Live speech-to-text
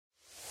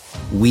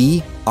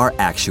We are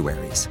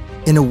actuaries.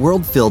 In a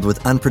world filled with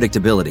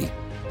unpredictability,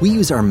 we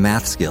use our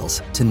math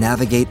skills to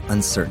navigate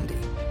uncertainty.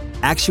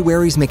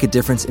 Actuaries make a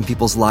difference in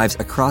people's lives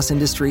across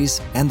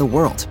industries and the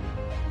world.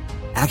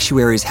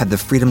 Actuaries have the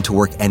freedom to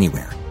work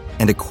anywhere,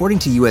 and according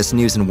to U.S.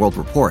 News & World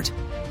Report,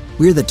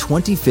 we're the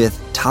 25th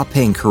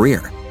top-paying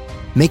career.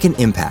 Make an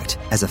impact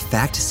as a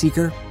fact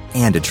seeker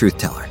and a truth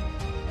teller.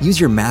 Use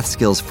your math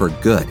skills for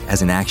good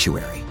as an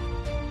actuary.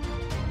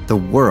 The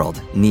world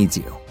needs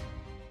you.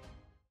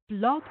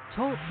 Blog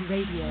Talk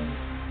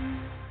Radio.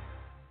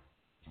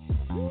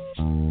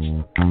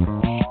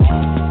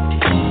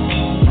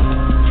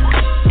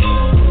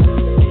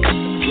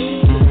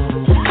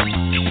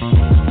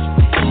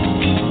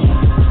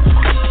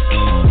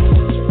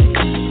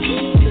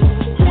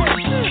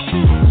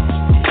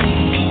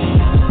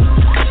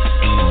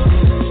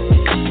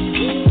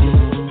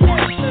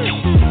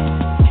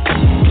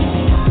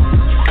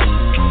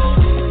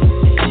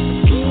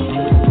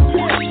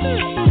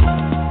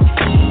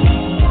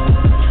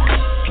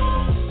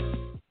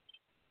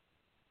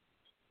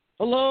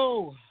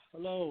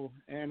 Hello,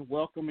 and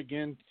welcome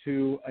again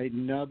to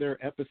another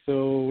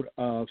episode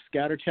of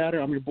Scatter Chatter.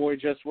 I'm your boy,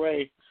 Just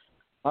Ray.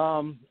 We're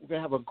going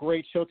to have a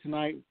great show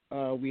tonight.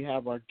 We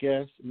have our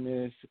guest,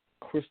 Miss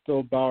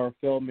Crystal Bauer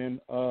Feldman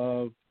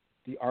of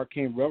the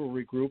Arcane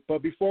Revelry group.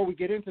 But before we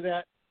get into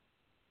that,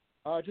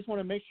 I just want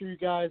to make sure you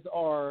guys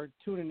are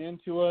tuning in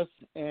to us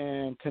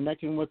and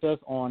connecting with us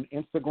on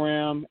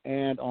Instagram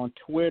and on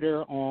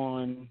Twitter.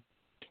 On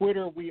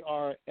Twitter, we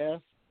are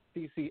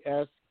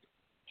SCCS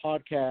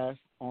Podcast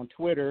on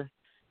Twitter,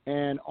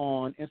 and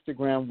on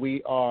Instagram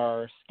we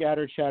are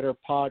Scatter Chatter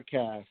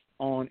Podcast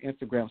on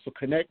Instagram. So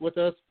connect with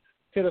us,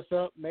 hit us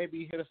up,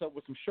 maybe hit us up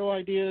with some show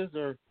ideas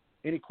or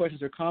any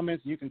questions or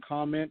comments. You can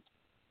comment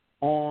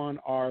on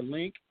our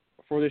link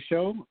for the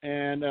show.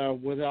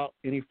 And without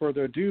any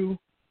further ado,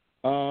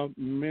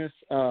 Miss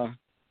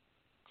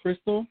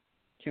Crystal,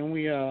 can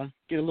we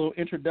get a little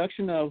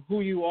introduction of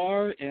who you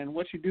are and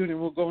what you do, and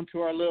we'll go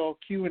into our little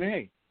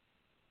Q&A.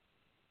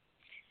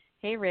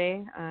 Hey,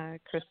 Ray.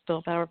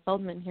 Crystal Bauer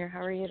Feldman here. How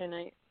are you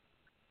tonight?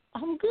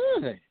 I'm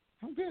good.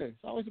 It's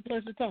always a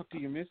pleasure to talk to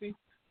you, Missy.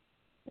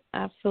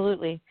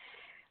 Absolutely.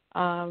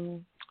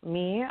 About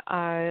me,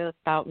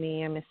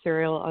 I'm a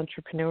serial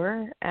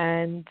entrepreneur,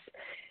 and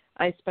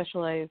I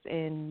specialize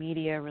in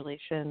media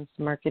relations,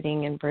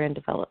 marketing, and brand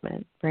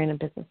development, brand and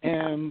business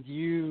development.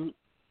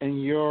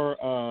 And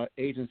your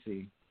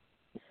agency,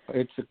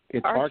 it's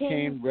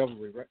Arcane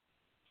Revelry, right?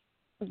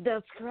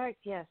 That's correct,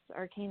 yes,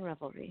 Arcane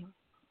Revelry.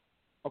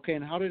 Okay,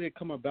 and how did it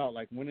come about?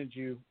 Like,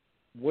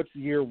 what's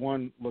year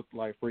one look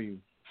like for you?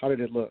 How did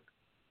it look?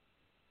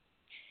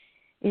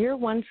 Year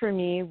one for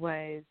me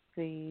was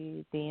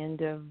the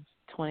end of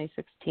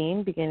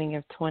 2016, beginning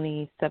of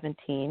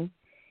 2017,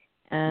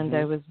 and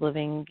I was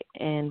living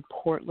in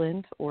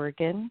Portland,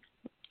 Oregon,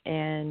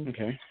 and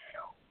okay.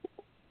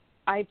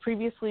 I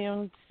previously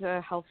owned a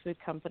health food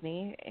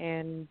company,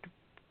 and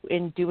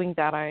in doing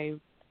that, I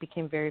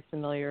became very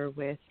familiar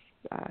with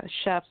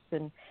chefs,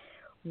 and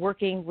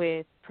working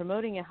with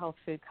promoting a health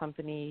food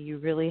company, you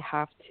really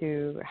have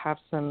to have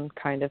some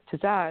kind of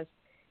pizzazz.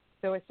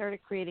 So I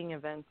started creating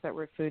events that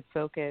were food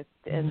focused,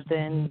 and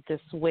then this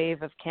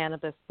wave of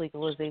cannabis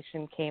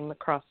legalization came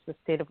across the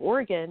state of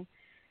Oregon.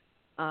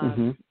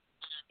 And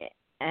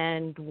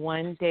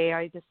one day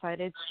I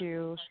decided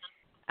to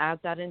add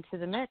that into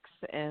the mix,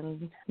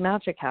 and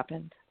magic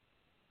happened.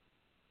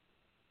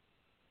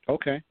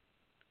 Okay.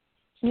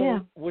 So yeah.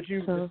 Would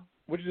you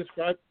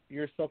describe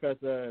yourself as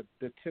the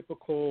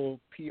typical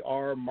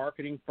PR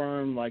marketing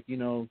firm, like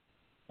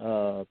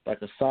like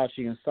a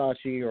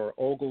Saatchi or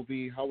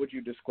Ogilvy? How would you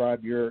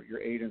describe your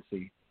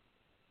agency?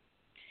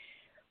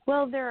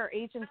 Well, there are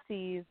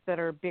agencies that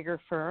are bigger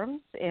firms,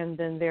 and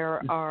then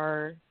there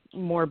are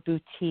more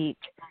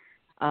boutique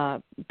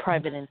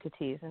private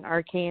entities. And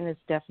Arcane is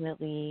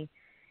definitely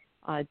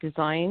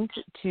designed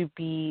to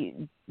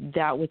be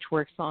that which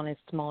works on a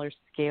smaller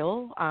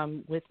scale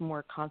with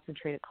more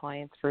concentrated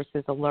clients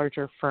versus a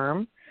larger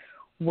firm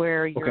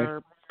where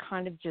you're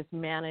kind of just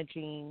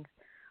managing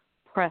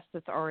press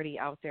that's already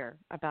out there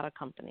about a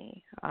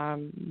company.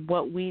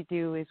 What we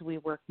do is we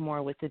work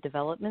more with the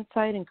development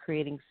side and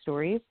creating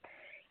stories.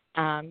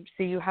 So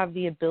you have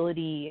the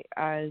ability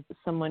as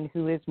someone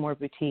who is more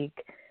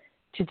boutique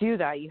to do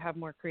that. You have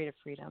more creative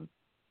freedom.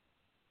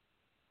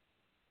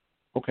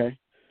 Okay.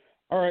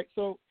 All right,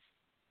 so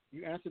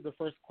you answered the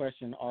first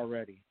question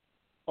already.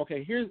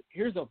 Okay,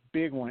 here's a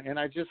big one, and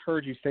I just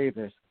heard you say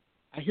this.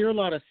 I hear a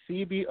lot of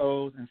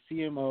CBOs and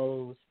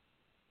CMOs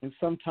and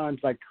sometimes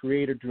like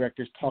creative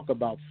directors talk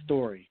about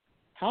story.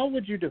 How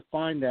would you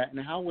define that, and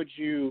how would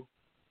you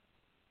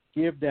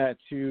give that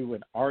to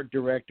an art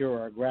director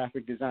or a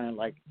graphic designer?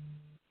 Like,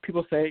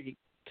 people say,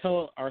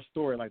 tell our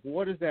story. Like,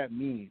 what does that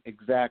mean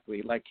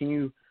exactly? Like, can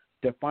you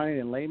define it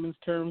in layman's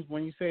terms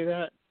when you say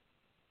that?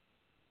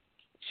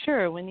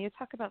 Sure. When you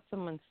talk about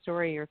someone's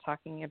story, you're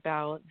talking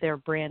about their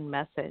brand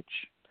message,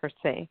 per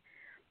se.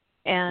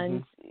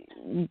 And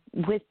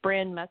with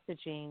brand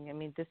messaging, I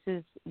mean, this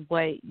is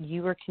what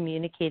you are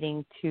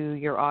communicating to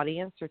your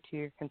audience or to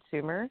your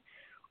consumer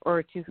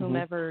or to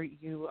whomever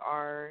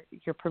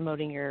you're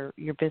promoting your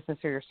business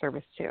or your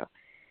service to.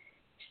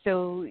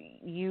 So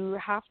you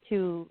have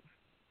to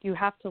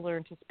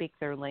learn to speak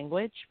their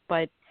language.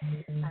 But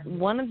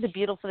one of the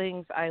beautiful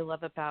things I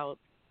love about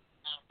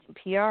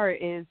PR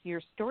is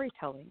your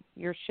storytelling,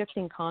 your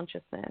shifting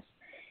consciousness.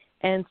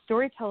 And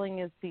storytelling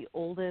is the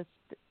oldest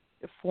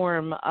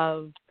form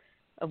of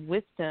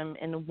wisdom,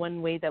 and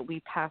one way that we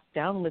pass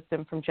down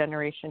wisdom from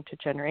generation to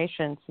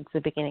generation since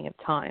the beginning of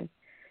time.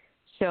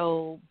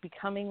 So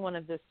becoming one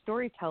of the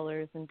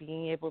storytellers and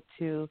being able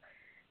to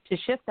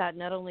shift that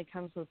not only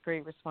comes with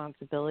great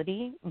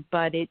responsibility,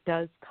 but it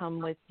does come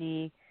with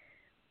the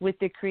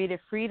creative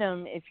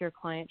freedom if your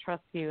client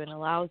trusts you and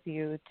allows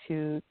you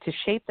to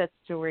shape that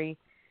story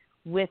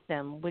with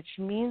them, which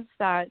means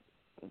that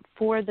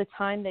for the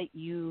time that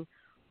you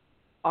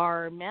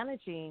are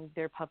managing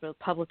their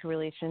public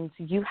relations,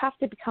 you have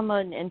to become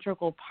an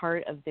integral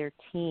part of their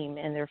team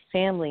and their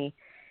family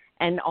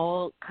and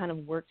all kind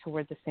of work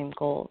toward the same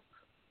goals.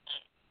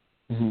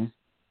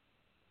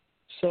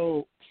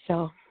 So,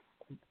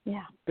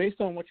 yeah.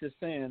 Based on what you're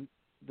saying,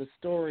 the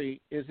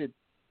story, is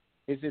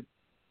it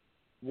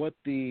what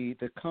the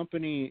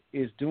company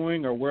is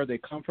doing or where they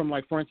come from?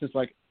 Like, for instance,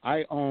 like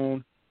I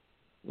own,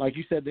 like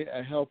you said,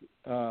 a health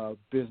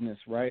business,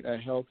 right? A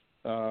health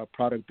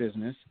product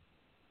business.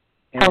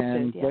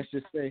 And let's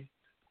just say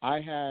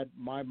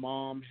my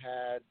mom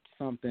had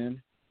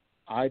something.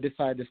 I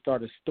decided to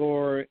start a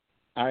store.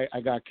 I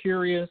got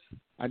curious.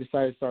 I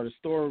decided to start a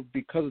store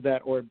because of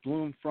that, or it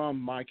bloomed from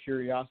my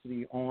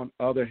curiosity on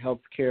other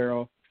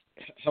healthcare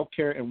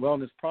and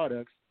wellness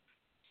products.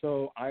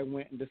 So I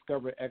went and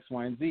discovered X,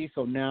 Y, and Z.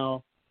 So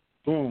now,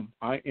 boom,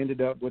 I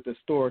ended up with a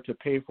store to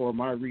pay for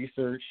my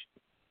research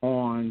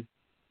on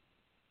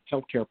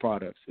healthcare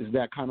products. Is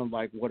that kind of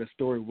like what a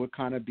story would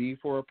kind of be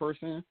for a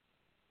person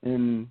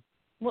in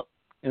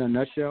a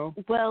nutshell?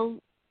 Well,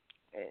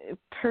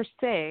 per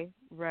se,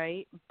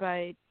 right?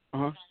 But,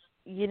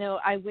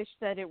 I wish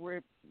that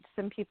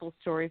some people's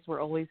stories were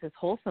always as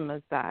wholesome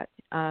as that.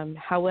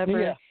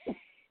 However,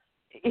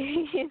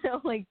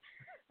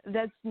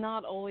 that's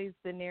not always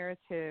the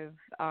narrative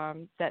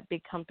that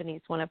big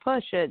companies want to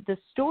push. The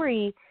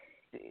story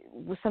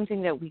was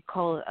something that we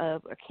call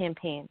a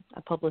campaign,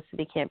 a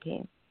publicity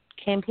campaign.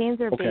 Campaigns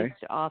are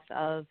based off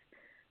of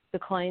the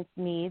client's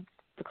needs,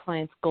 the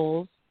client's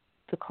goals,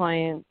 the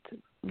client,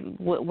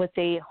 what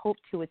they hope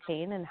to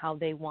attain and how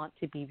they want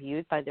to be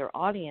viewed by their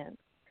audience,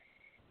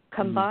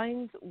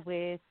 combined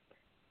with,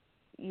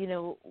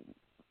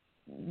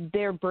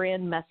 their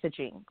brand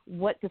messaging,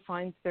 what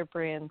defines their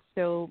brand.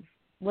 So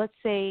let's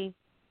say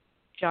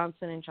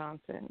Johnson &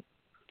 Johnson.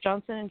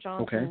 Johnson &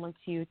 Johnson wants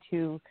you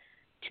to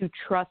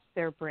trust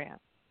their brand.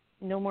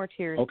 No more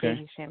tears,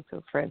 baby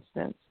shampoo, for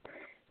instance.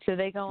 So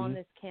they go on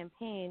this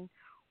campaign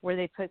where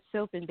they put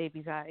soap in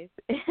babies' eyes,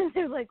 and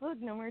they're like, look,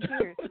 no more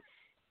tears.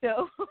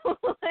 So,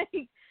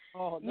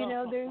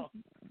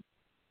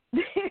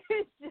 there's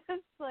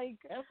just like,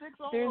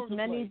 there's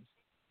many.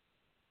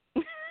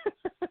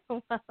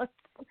 Well,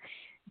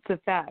 it's a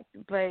fact.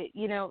 But,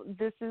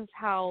 this is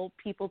how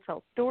people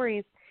tell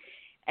stories,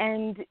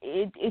 and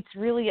it's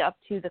really up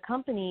to the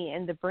company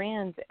and the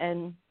brand.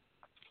 And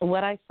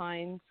what I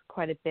find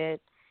quite a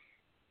bit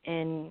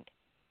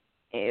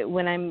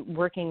when I'm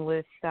working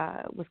with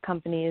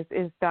companies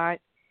is that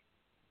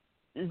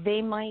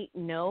they might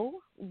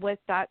know what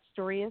that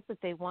story is that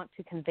they want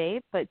to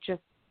convey, but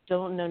just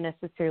don't know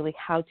necessarily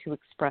how to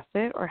express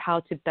it or how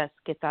to best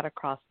get that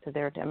across to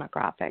their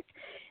demographic.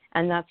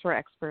 And that's where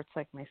experts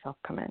like myself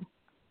come in.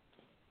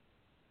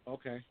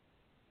 Okay.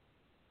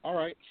 All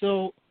right.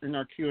 So in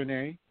our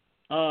Q&A,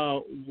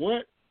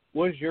 what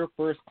was your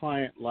first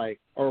client like,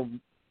 or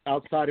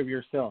outside of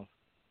yourself?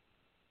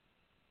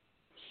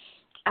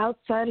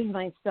 Outside of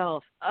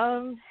myself,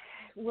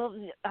 well,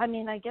 I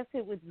mean, I guess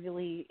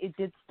it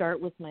did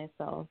start with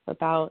myself.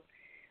 About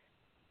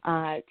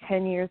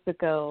 10 years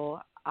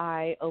ago,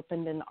 I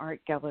opened an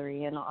art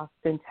gallery in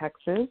Austin,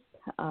 Texas.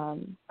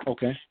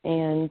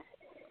 And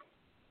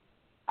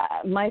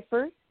my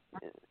first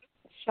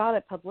shot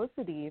at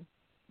publicity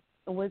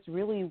was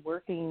really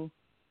working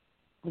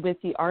with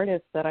the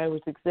artists that I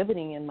was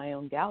exhibiting in my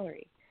own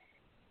gallery.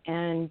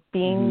 And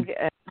being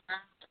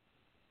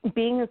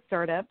a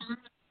startup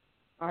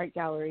art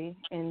gallery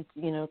and,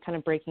 kind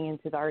of breaking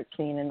into the art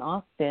scene in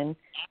Austin,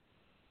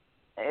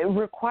 it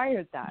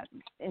required that.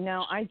 And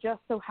now I just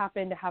so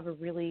happen to have a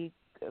really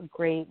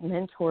great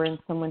mentor and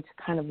someone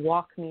to kind of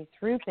walk me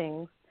through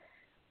things.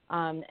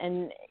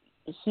 And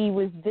he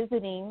was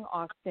visiting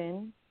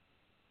Austin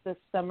the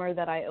summer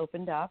that I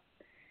opened up,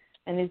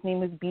 and his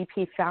name was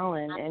B.P.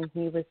 Fallon, and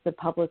he was the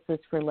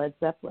publicist for Led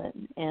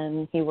Zeppelin,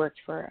 and he worked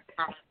for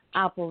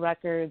Apple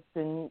Records,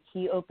 and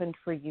he opened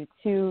for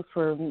U2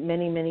 for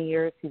many, many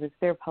years. He was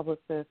their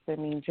publicist. I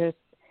mean, just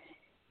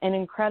an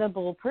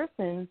incredible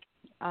person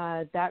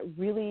that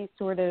really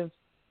sort of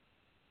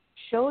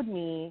showed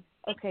me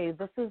okay,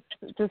 this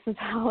is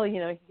how,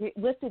 he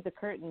lifted the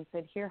curtain and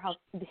said,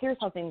 here's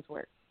how things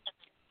work.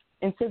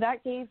 And so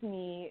that gave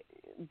me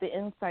the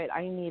insight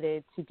I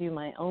needed to do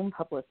my own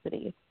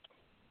publicity.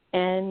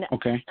 And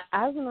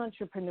as an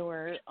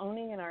entrepreneur,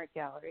 owning an art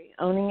gallery,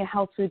 owning a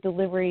health food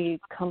delivery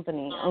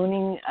company,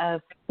 owning a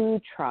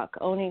food truck,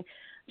 owning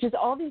just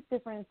all these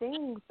different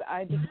things,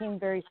 I became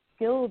very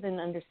skilled in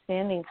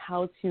understanding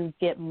how to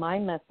get my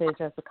message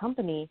as a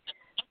company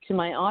to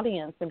my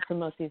audience and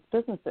promote these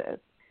businesses.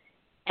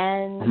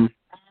 And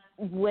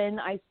when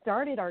I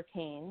started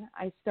Arcane,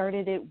 I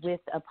started it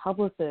with a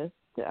publicist.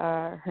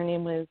 Her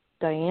name was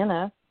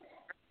Diana.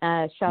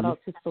 Shout out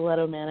to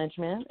Stiletto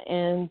Management.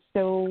 And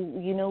so,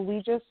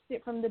 we just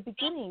did from the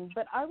beginning.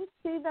 But I would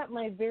say that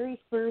my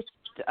very first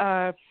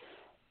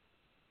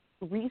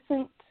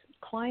recent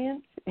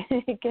client,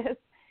 I guess,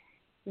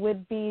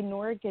 would be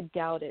Nora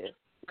Gedgaudas,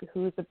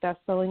 who is a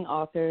best-selling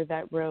author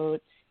that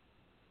wrote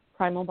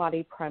Primal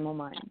Body, Primal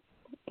Mind.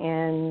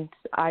 And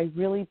I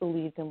really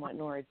believed in what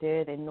Nora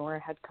did, and Nora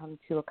had come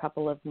to a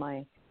couple of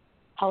my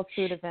health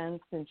food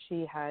events, and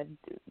she had,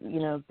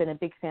 been a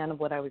big fan of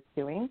what I was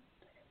doing.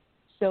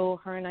 So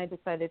her and I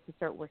decided to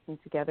start working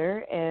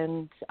together,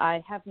 and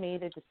I have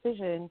made a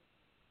decision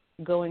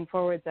going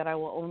forward that I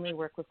will only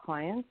work with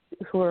clients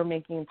who are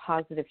making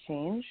positive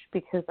change,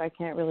 because I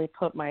can't really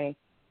put my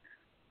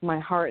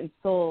heart and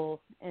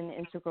soul and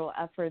integral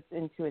efforts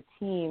into a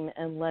team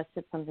unless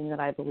it's something that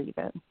I believe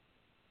in.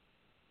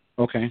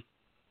 Okay.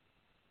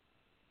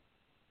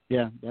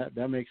 Yeah,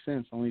 that makes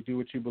sense. Only do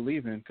what you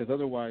believe in, because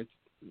otherwise,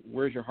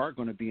 where's your heart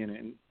going to be in it?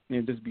 And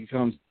it just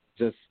becomes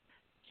just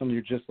something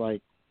you're just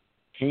like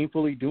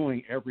painfully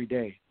doing every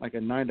day, like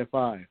a 9 to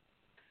 5.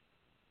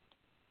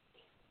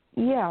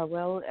 Yeah,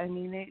 well, I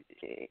mean,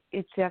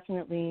 it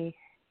definitely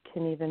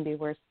can even be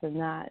worse than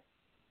that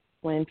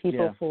when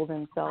people fool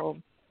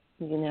themselves,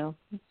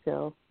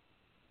 So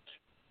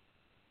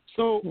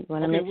you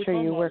want to make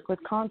sure you work with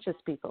conscious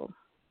people.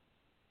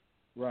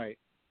 Right.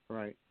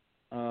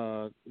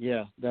 That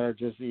are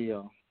just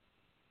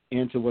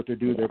into what they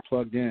do. They're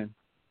plugged in.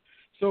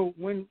 So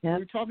when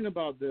you're talking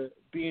about the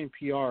being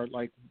PR,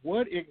 like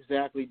what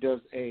exactly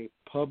does a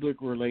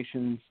public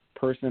relations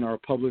person or a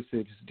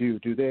publicist do?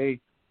 Do they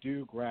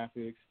do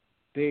graphics?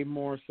 They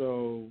more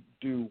so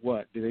do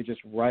what? Do they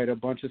just write a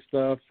bunch of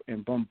stuff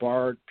and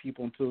bombard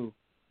people until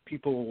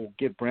people will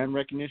get brand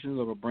recognition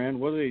of a brand?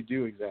 What do they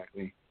do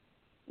exactly?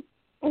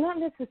 Not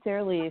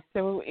necessarily.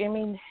 So, I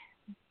mean,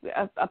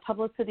 a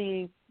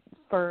publicity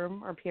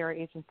firm or PR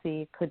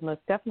agency could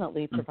most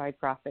definitely provide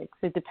graphics.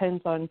 It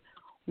depends on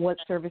what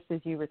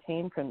services you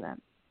retain from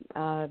them.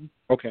 A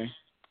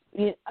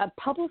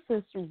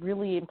publicist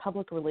really in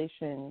public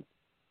relations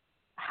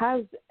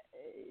has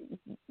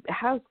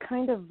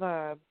kind of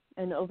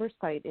an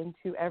oversight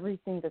into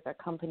everything that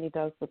company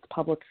does that's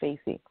public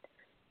facing.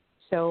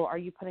 So are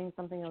you putting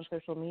something on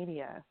social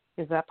media?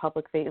 Is that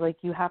public facing? Like,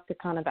 you have to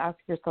kind of ask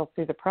yourself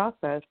through the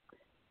process,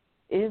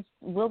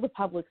 will the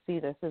public see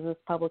this? Is this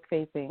public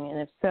facing? And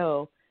if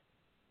so,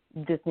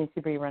 this needs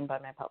to be run by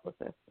my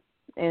publicist.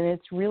 And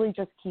it's really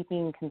just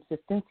keeping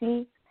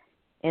consistency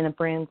in a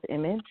brand's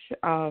image.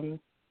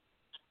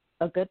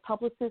 A good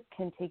publicist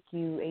can take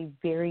you a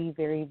very,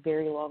 very,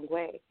 very long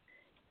way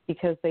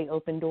because they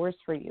open doors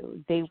for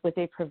you. What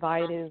they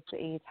provide is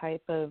a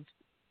type of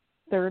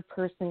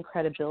third-person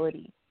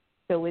credibility.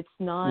 So it's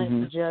not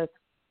just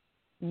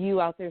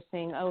you out there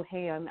saying, oh,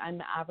 hey, I'm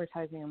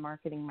advertising and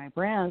marketing my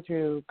brand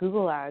through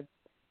Google Ads,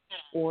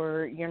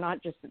 or you're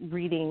not just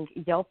reading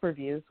Yelp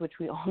reviews, which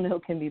we all know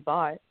can be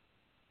bought.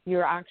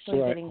 You're actually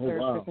getting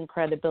third-person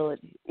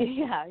credibility.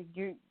 Yeah,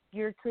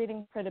 you're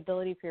creating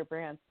credibility for your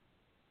brand,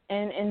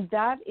 and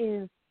that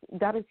is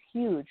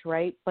huge,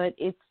 right? But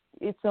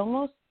it's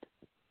almost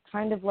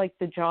kind of like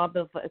the job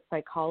of a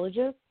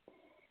psychologist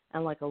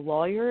and like a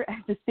lawyer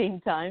at the same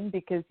time,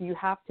 because you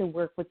have to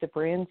work with the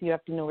brands, you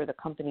have to know where the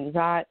company's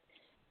at,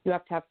 you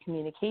have to have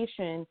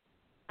communication,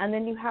 and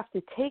then you have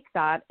to take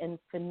that and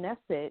finesse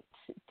it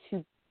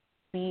to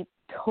be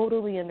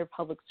totally under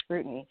public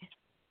scrutiny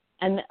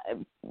and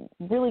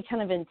really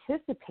kind of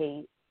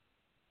anticipate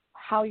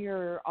how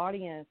your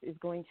audience is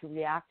going to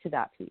react to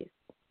that piece.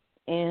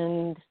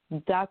 And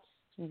that's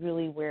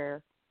really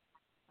where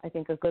I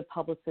think a good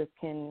publicist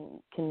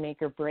can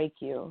make or break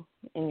you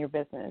in your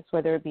business,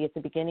 whether it be at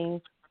the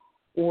beginning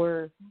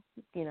or,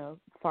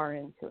 far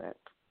into it.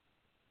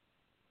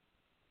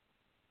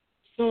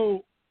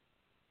 So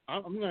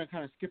I'm going to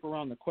kind of skip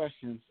around the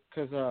questions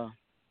because, sure.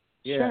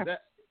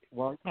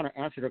 I kind of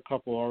answered a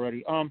couple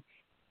already.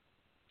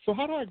 So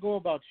how do I go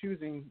about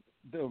choosing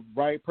the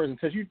right person?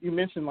 Because you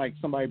mentioned like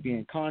somebody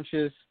being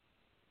conscious.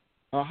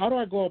 How do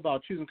I go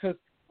about choosing? Because,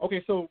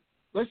 so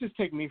let's just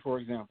take me, for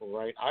example,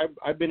 right?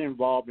 I've been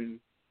involved in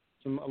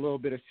a little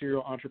bit of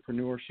serial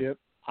entrepreneurship.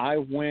 I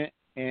went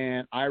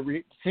and I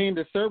retained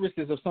the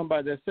services of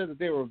somebody that said that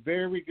they were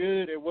very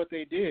good at what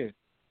they did.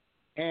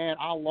 And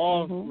I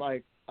lost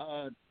like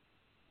a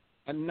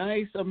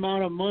nice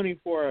amount of money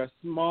for a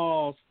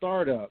small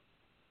startup.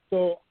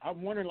 So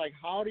I'm wondering, like,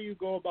 how do you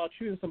go about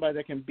choosing somebody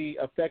that can be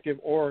effective,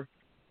 or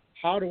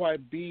how do I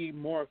be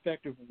more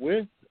effective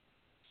with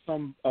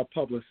some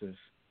publicists?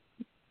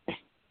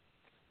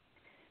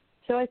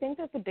 So I think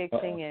that the big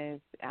thing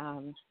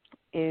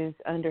is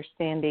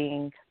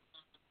understanding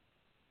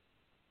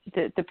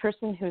the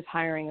person who's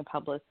hiring a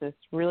publicist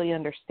really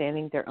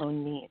understanding their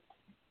own needs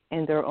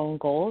and their own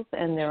goals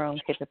and their own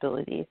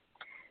capabilities.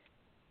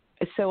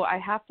 So I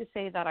have to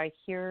say that I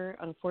hear,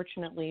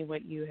 unfortunately,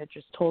 what you had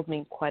just told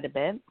me quite a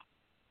bit,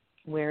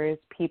 whereas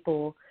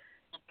people,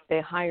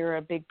 they hire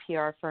a big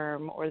PR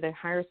firm or they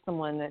hire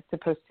someone that's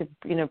supposed to,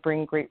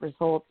 bring great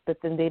results, but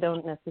then they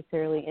don't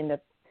necessarily end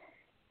up,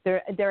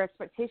 their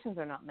expectations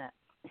are not met.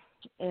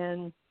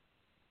 And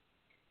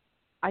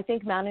I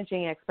think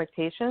managing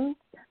expectations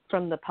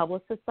from the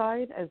publicist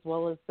side as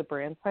well as the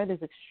brand side is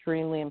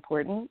extremely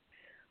important.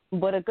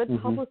 But a good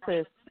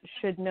publicist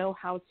should know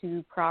how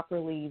to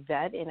properly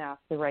vet and ask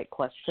the right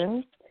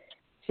questions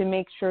to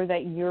make sure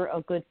that you're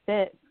a good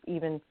fit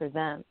even for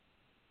them.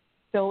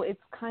 So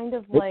it's kind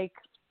of like,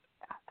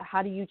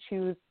 how do you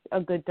choose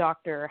a good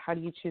doctor? How do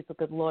you choose a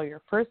good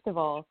lawyer? First of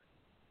all,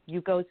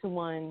 you go to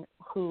one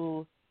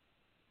who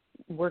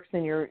works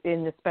in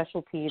the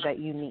specialty that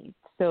you need.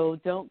 So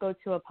don't go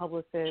to a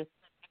publicist,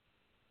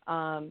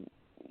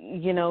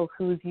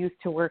 who's used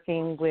to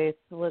working with,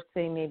 let's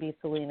say, maybe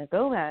Selena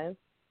Gomez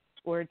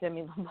or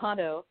Demi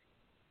Lovato,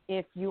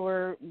 if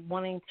you're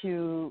wanting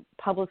to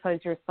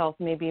publicize yourself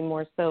maybe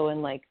more so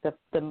in like the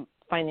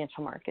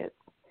financial markets.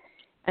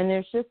 And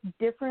there's just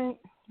different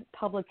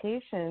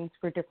publications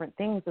for different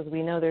things. As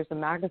we know, there's a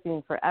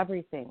magazine for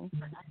everything.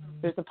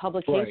 There's a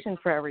publication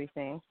for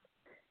everything.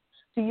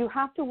 So you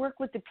have to work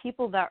with the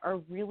people that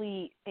are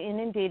really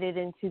inundated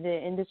into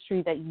the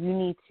industry that you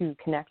need to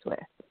connect with.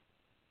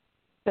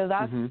 So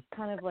that's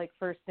kind of like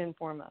first and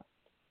foremost.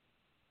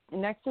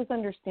 Next is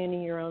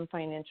understanding your own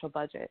financial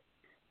budget.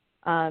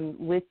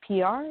 With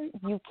PR,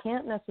 you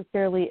can't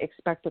necessarily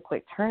expect a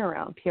quick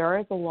turnaround. PR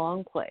is a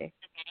long play.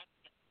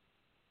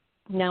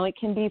 Now, it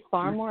can be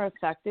far more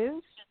effective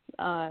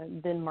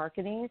than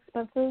marketing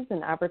expenses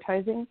and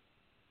advertising.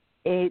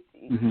 It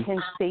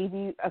can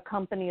save a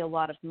company a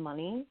lot of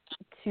money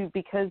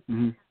because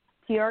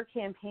PR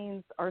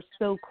campaigns are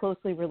so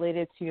closely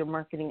related to your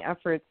marketing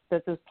efforts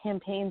that those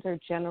campaigns are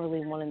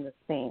generally one and the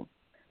same.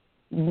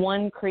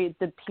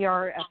 The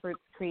PR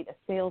efforts create a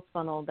sales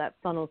funnel that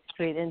funnels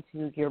straight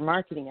into your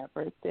marketing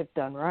efforts if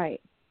done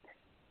right.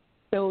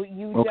 So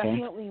you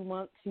definitely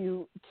want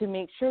to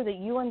make sure that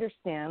you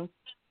understand,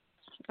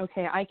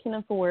 okay, I can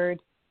afford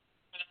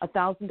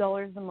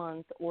 $1,000 a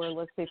month, or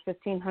let's say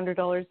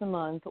 $1,500 a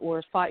month,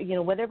 or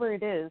whatever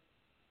it is,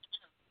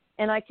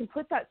 and I can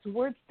put that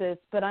towards this,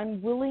 but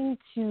I'm willing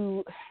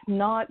to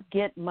not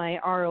get my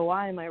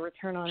ROI, my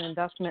return on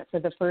investment, for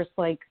the first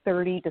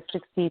 30 to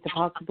 60 to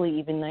possibly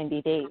even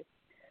 90 days.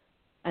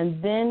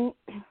 And then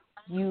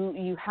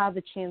you have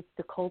a chance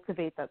to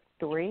cultivate that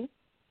story.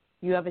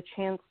 You have a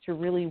chance to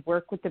really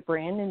work with the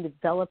brand and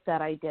develop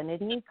that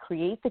identity,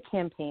 create the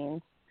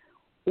campaigns,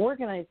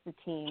 organize the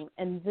team,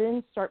 and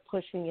then start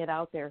pushing it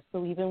out there.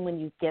 So even when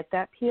you get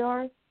that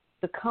PR,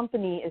 the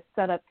company is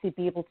set up to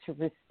be able to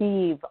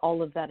receive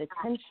all of that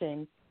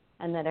attention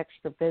and that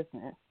extra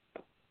business.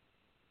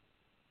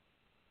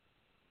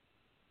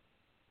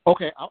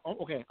 Okay, I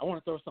want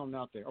to throw something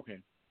out there. Okay.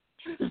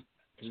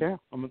 Sure.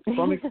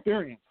 From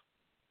experience.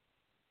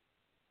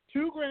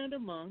 $2,000 a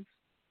month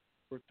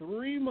for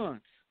 3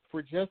 months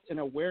for just an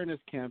awareness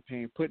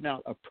campaign, putting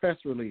out a press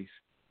release.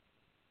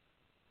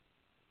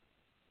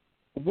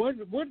 What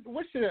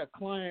should a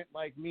client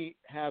like me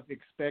have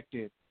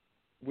expected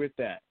with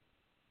that?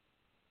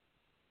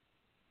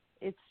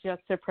 It's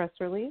just a press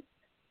release?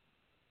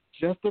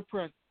 Just a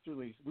press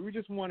release. We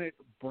just wanted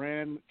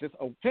brand,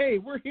 hey,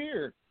 we're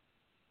here.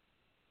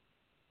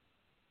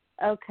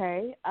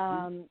 Okay.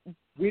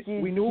 We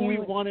knew we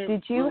wanted.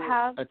 Did you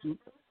have?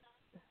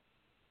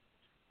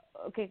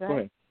 Okay, go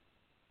ahead.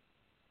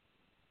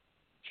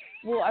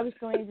 Well, I was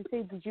going to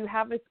say, did you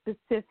have a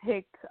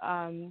specific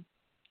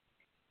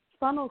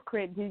funnel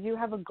create? Did you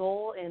have a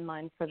goal in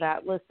mind for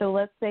that? So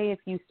let's say if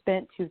you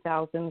spent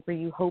 $2,000, were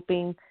you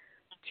hoping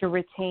to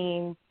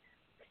retain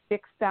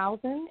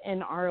 $6,000 in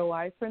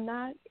ROI from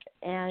that?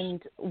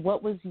 And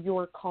what was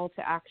your call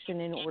to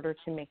action in order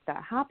to make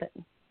that happen?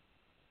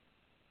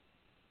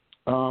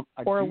 Was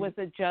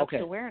it just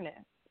awareness?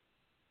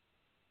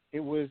 It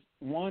was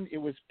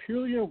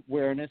purely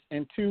awareness,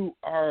 and two,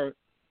 our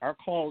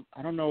call.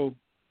 I don't know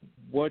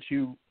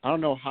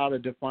how to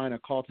define a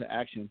call to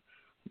action.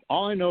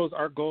 All I know is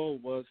our goal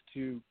was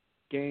to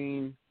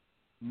gain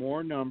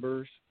more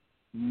numbers,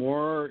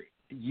 more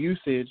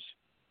usage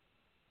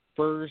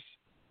first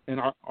in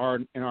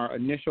our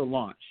initial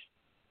launch.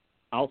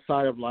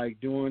 Outside of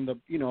doing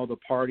the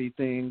party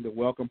thing, the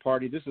welcome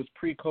party. This is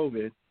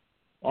pre-COVID,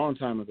 a long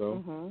time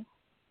ago.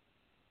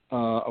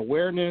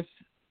 Awareness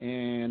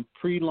and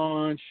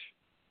pre-launch,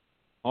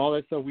 all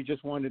that stuff. We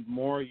just wanted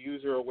more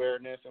user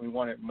awareness, and we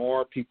wanted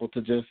more people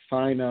to just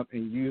sign up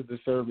and use the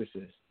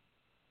services.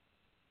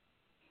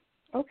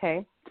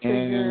 Okay. So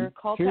your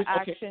call to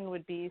action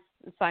would be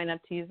sign up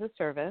to use the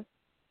service.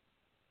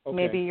 Okay.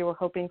 Maybe you were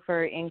hoping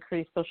for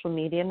increased social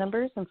media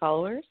numbers and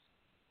followers.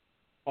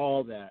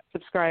 All that.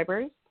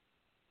 Subscribers,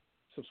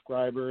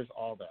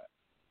 all that.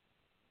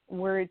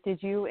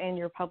 Did you and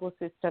your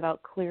publicist set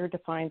out clear,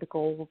 defined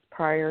goals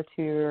prior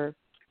to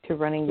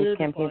running Clear, these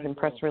campaigns defined and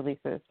press goals.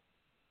 releases?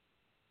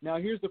 Now,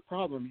 here's the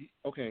problem.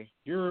 Okay,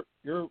 you're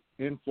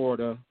in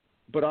Florida,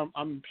 but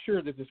I'm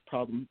sure that this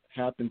problem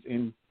happens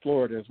in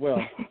Florida as well.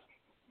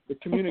 The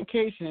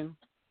communication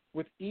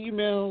with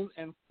emails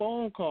and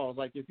phone calls.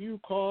 Like if you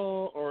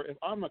call, or if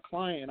I'm a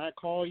client and I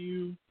call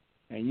you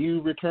and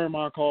you return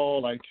my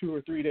call like 2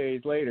 or 3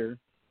 days later,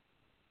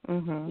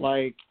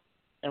 like,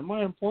 am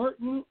I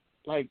important?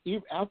 Like,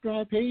 even after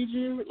I paid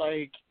you,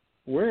 like,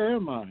 where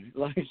am I?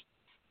 Like,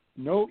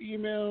 no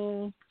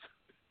email.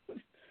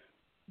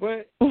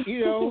 But, you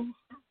know,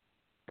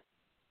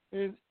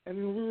 and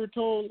we were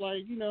told,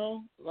 like, you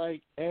know,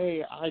 like,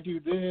 hey, I do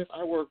this.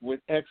 I work with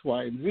X,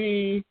 Y, and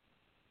Z.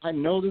 I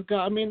know this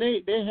guy. I mean,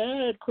 they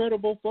had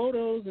credible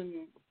photos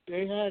and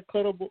they had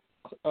credible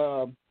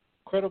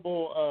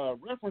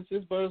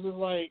references, but it was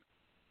like,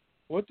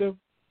 what the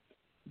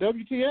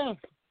WTF?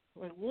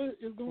 Like, what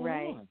is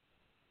going on?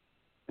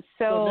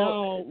 So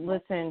now,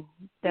 listen,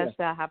 that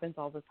happens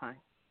all the time.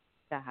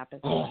 That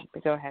happens all the time.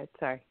 But go ahead.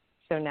 Sorry.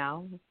 So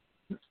now,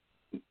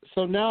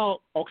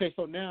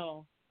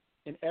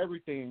 in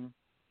everything,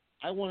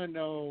 I want to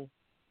know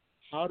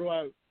how do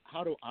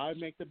I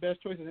make the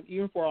best choices, and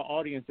even for our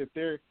audience,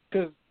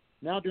 because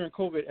now during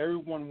COVID,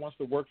 everyone wants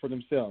to work for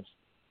themselves.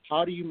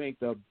 How do you make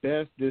the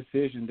best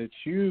decision to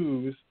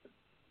choose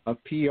a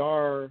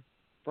PR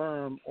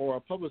firm or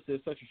a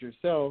publicist such as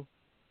yourself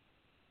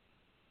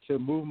to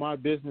move my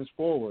business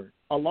forward,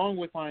 along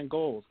with my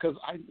goals? Because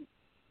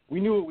we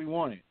knew what we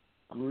wanted.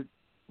 We were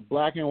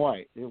black and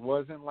white. It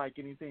wasn't like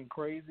anything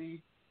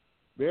crazy.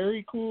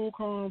 Very cool,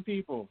 calm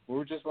people. We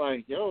were just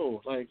like,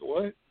 yo, like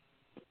what?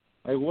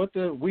 Like what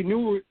we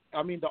knew,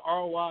 I mean, the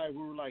ROI,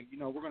 we were like, you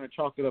know, we're going to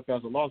chalk it up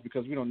as a loss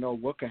because we don't know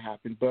what could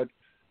happen, but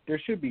there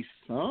should be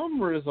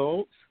some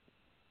results,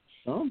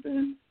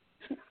 something.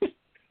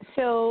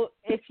 So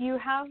if you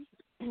have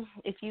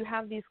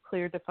these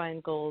clear,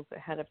 defined goals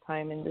ahead of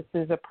time, and this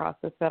is a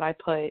process that I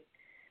put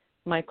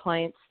my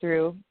clients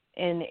through,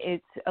 and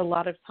it's a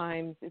lot of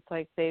times it's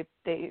like they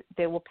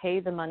will pay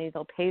the money,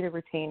 they'll pay the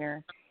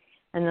retainer,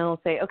 and then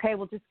they'll say, okay,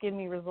 well, just give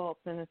me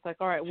results. And it's like,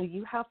 all right, well,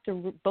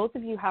 both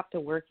of you have to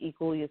work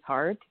equally as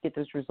hard to get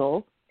those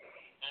results,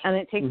 and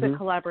it takes a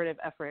collaborative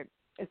effort.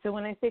 And so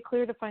when I say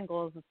clear, defined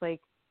goals, it's like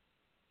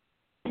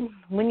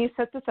when you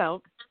set this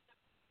out,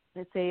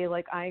 let's say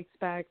like I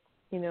expect,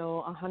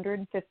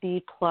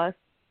 150 plus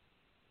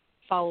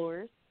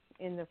followers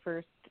in the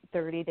first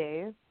 30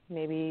 days.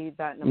 Maybe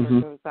that number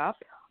goes up.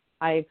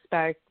 I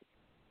expect,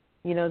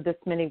 this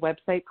many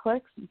website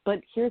clicks.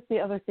 But here's the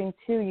other thing,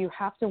 too. You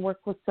have to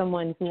work with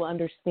someone who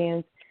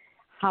understands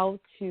how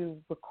to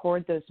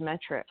record those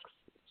metrics.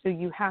 So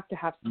you have to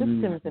have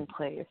systems in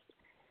place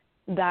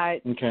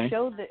that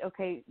show that,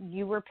 okay,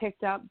 you were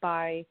picked up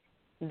by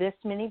this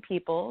many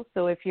people.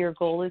 So if your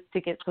goal is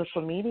to get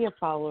social media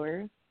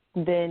followers,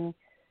 then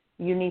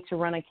you need to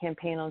run a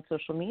campaign on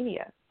social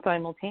media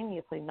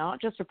simultaneously,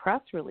 not just a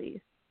press release.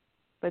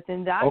 But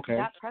then that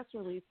press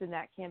release and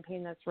that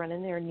campaign that's run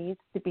in there needs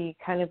to be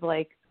kind of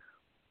like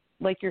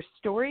your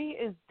story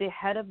is the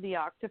head of the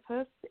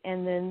octopus,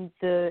 and then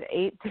the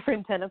 8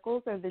 different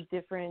tentacles are the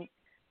different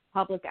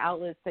public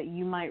outlets that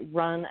you might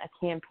run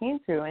a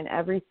campaign through. And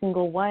every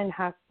single one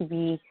has to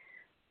be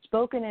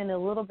spoken in a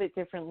little bit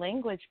different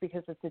language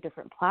because it's a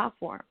different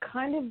platform.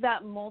 Kind of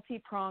that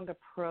multi-pronged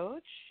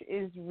approach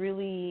is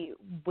really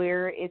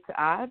where it's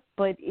at.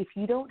 But if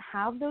you don't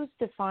have those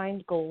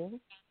defined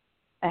goals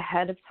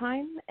ahead of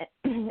time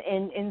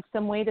and in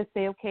some way to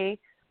say, okay,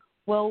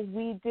 well,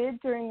 we did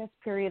during this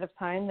period of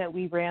time that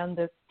we ran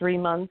this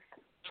 3-month,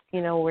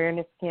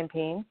 awareness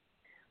campaign,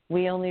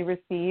 we only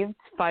received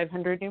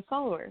 500 new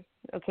followers.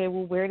 Okay,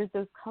 well, where did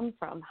those come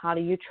from? How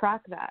do you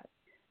track that?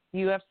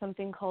 You have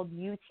something called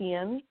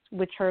UTMs,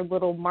 which are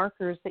little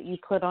markers that you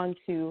put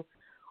onto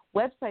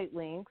website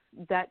links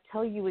that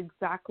tell you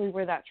exactly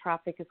where that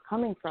traffic is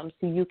coming from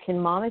so you can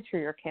monitor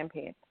your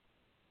campaign.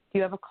 Do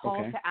you have a call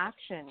to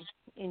action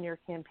in your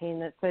campaign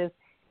that says,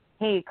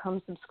 hey,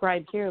 come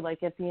subscribe here,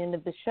 like at the end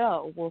of the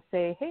show? We'll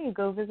say, hey,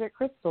 go visit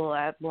Crystal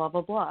at blah,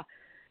 blah, blah.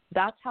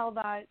 That's how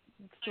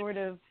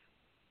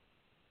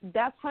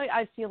that's how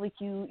I feel like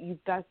you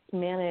best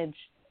manage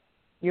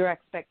your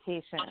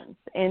expectations.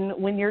 And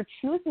when you're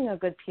choosing a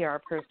good PR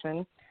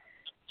person,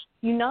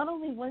 you not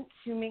only want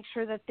to make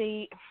sure that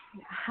they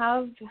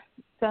have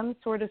some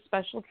sort of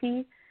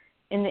specialty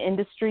in the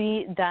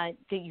industry that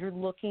you're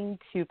looking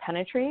to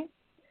penetrate,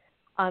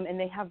 and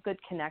they have good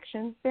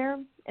connections there,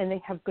 and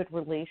they have good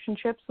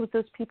relationships with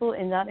those people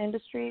in that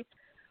industry,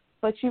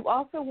 but you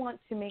also want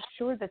to make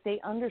sure that they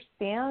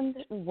understand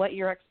what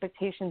your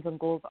expectations and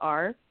goals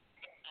are,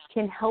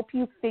 can help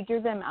you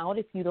figure them out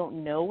if you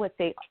don't know what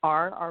they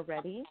are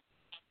already,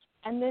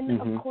 and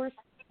then, of course,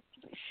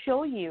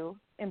 show you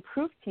and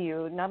prove to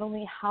you not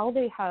only how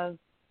they have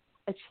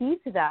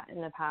achieved that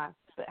in the past,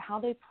 but how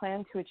they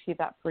plan to achieve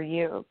that for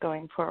you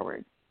going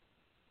forward.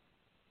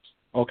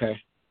 Okay.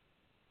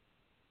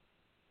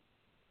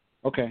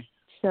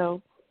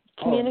 So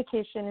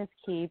communication is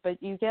key,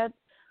 but you get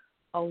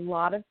a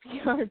lot of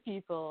PR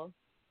people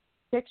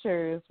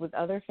pictures with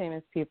other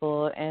famous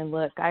people, and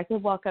look, I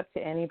could walk up to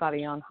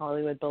anybody on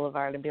Hollywood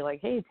Boulevard and be like,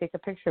 hey, take a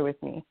picture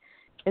with me.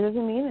 It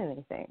doesn't mean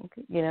anything,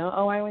 you know.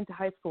 Oh, I went to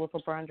high school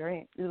with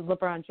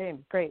LeBron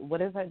James. Great. What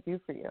does that do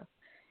for you?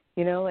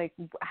 You know, like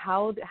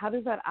how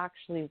does that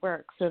actually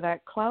work? So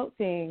that clout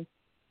thing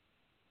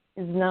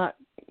is not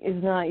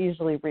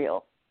usually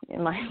real,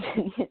 in my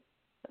opinion,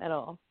 at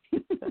all.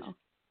 So.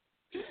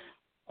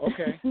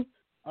 Okay.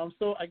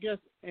 So I guess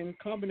in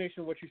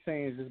combination, what you're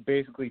saying is just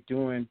basically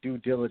doing due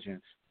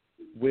diligence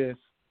with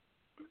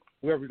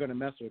whoever you're going to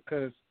mess with,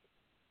 because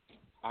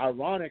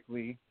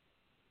ironically,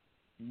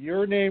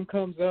 your name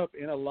comes up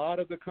in a lot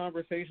of the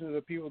conversations of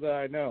the people that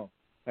I know.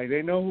 Like,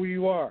 they know who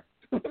you are.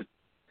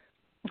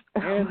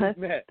 And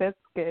that's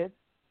good.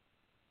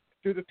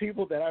 To the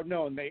people that I've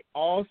known, they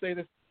all say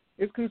this.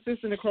 It's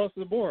consistent across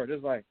the board.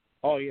 It's like,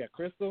 oh, yeah,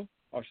 Crystal,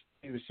 oh,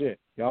 she's the shit.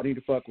 Y'all need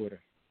to fuck with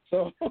her.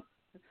 So,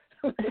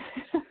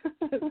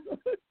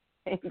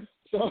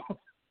 so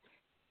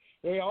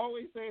they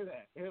always say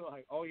that. They're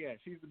like, oh, yeah,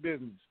 she's the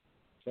business.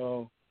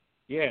 So,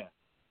 yeah.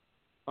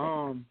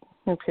 I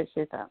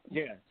appreciate that.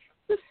 Yeah.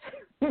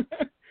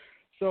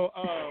 So,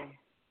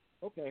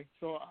 okay.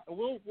 So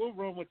we'll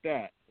run with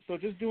that. So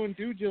just doing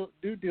due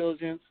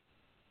diligence,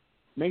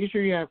 making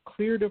sure you have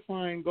clear,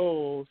 defined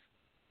goals,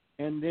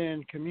 and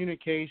then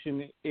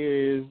communication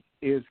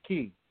is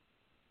key.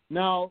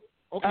 Now,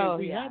 okay,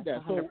 we have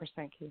that. 100%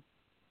 key.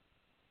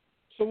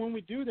 So when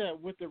we do that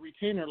with the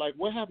retainer, like,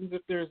 what happens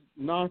if there's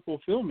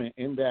non-fulfillment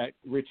in that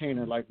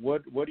retainer? Like,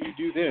 what do you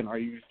do then? Are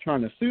you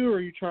trying to sue, or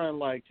are you trying to,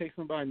 like, take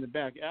somebody in the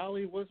back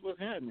alley? What's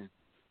happening?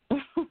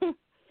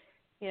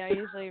 I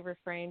usually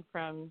refrain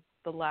from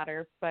the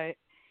latter, but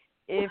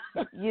if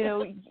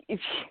you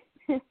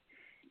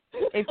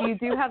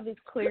do have these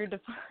clear,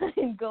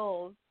 defined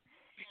goals,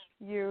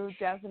 you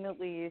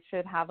definitely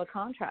should have a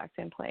contract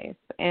in place.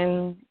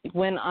 And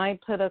when I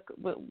put a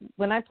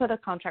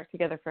contract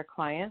together for a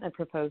client, a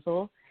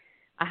proposal,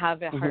 I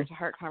have a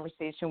heart-to-heart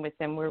conversation with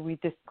them where we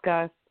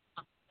discuss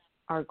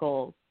our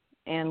goals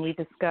and we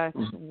discuss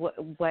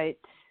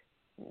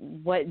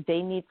what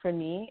they need from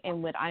me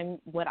and what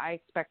I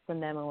expect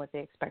from them and what they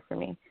expect from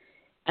me.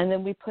 And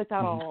then we put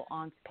that all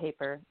onto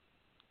paper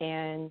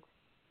and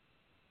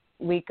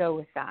we go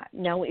with that.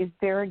 Now, is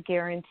there a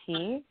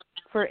guarantee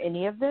for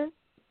any of this?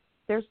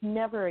 There's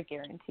never a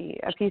guarantee.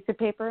 A piece of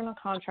paper and a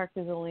contract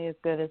is only as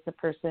good as the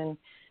person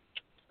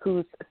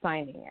who's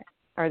signing it,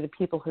 or the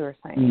people who are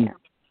signing it,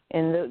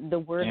 and the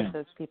word of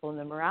those people and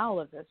the morale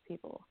of those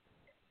people.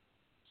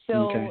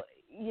 So,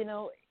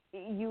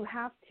 you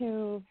have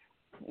to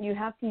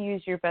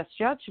use your best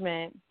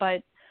judgment,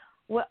 but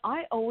what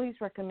I always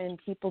recommend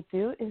people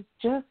do is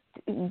just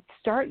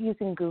start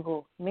using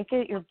Google. Make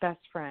it your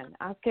best friend.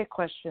 Ask it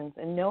questions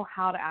and know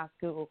how to ask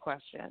Google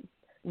questions.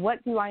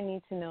 What do I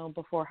need to know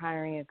before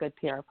hiring a good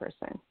PR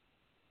person?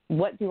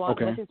 What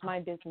does my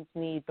business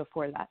need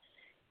before that?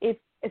 If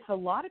a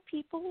lot of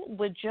people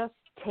would just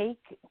take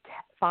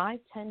 5-10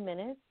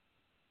 minutes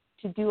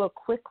to do a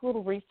quick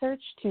little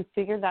research to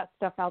figure that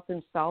stuff out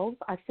themselves,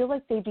 I feel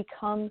like they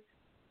become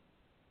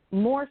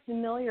more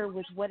familiar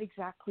with what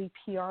exactly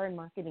PR and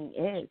marketing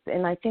is.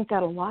 And I think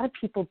that a lot of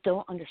people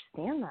don't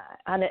understand that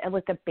at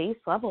like a base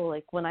level.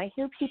 Like when I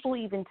hear people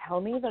even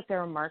tell me that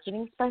they're a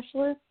marketing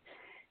specialist,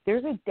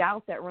 there's a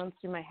doubt that runs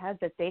through my head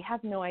that they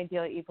have no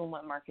idea even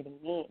what marketing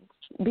means,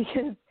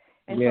 because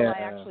until I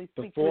actually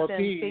speak with them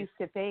face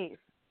to face.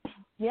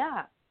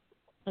 Yeah.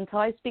 Until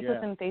I speak with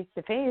them face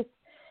to face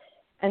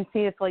and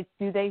see if, like,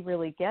 do they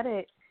really get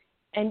it?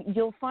 And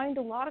you'll find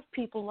a lot of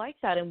people like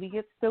that, and we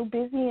get so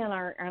busy in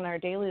our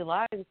daily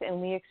lives,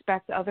 and we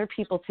expect other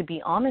people to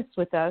be honest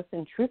with us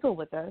and truthful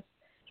with us.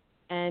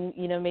 And,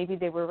 maybe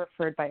they were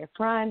referred by a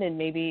friend, and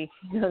maybe,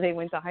 they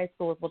went to high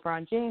school with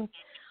LeBron James.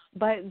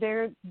 But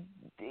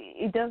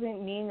it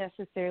doesn't mean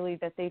necessarily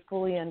that they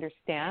fully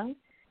understand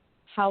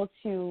how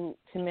to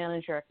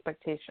manage your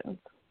expectations.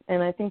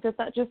 And I think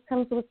that just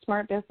comes with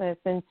smart business.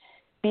 And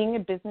being a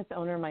business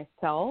owner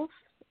myself,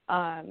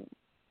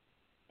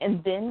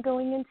 and then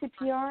going into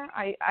PR,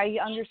 I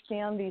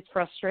understand these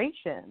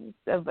frustrations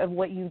of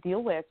what you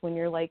deal with when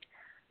you're like,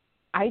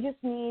 I just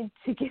need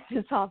to get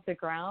this off the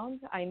ground.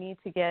 I need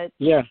to get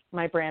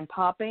my brand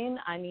popping.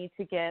 I need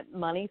to get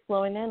money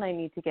flowing in. I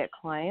need to get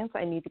clients.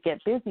 I need to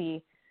get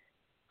busy.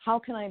 How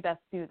can I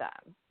best do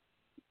that?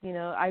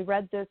 I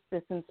read this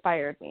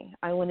inspired me.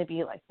 I want to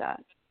be like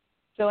that.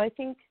 So I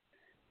think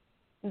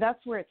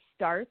that's where it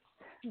starts,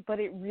 but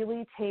it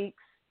really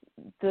takes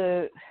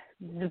the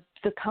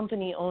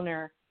company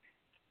owner,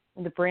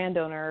 the brand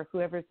owner,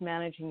 whoever's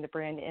managing the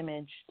brand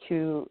image,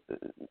 to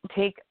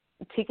take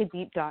a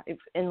deep dive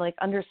and like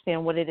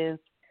understand what it is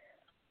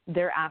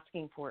they're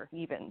asking for,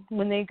 even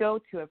when they go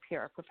to a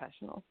PR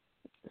professional.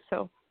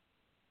 So,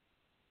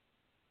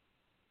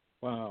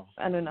 wow,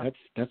 I don't know.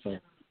 That's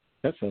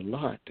a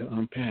lot to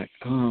unpack.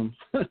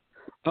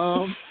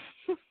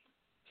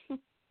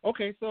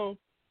 Okay, so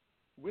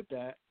with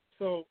that,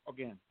 so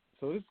again,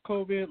 so this is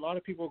COVID. A lot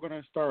of people are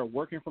going to start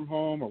working from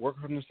home or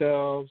working from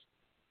themselves.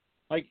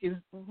 Like,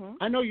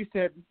 I know you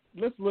said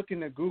let's look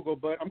into Google,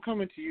 but I'm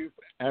coming to you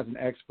as an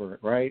expert,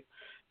 right?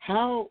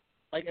 How,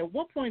 like, at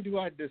what point do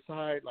I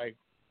decide, like,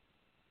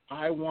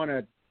 I want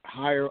to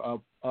hire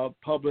a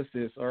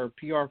publicist or a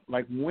PR?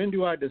 Like, when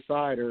do I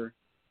decide, or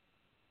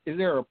is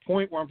there a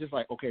point where I'm just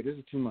like, okay, this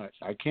is too much.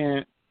 I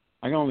can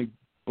only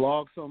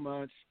blog so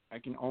much. I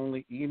can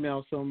only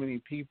email so many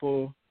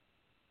people.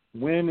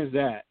 When is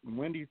that?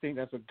 When do you think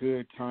that's a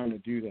good time to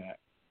do that?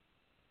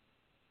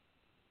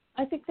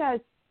 I think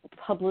that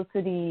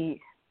publicity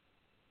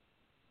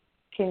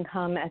can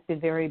come at the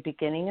very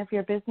beginning of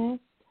your business.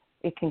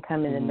 It can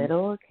come in the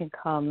middle. It can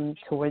come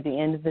toward the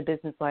end of the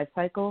business life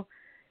cycle.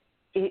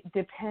 It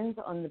depends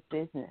on the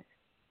business.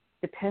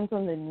 Depends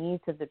on the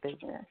needs of the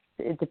business.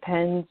 It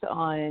depends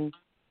on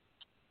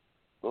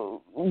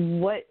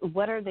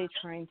what are they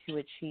trying to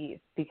achieve.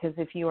 Because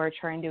if you are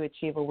trying to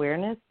achieve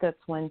awareness, that's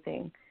one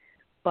thing.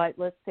 But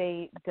let's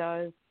say,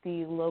 does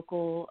the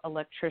local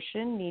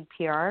electrician need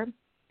PR?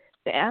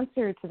 The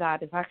answer to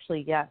that is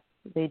actually yes,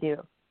 they do.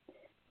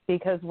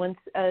 Because once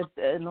an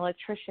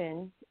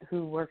electrician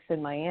who works in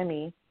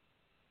Miami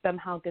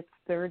somehow gets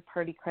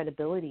third-party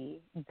credibility,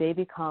 they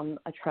become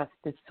a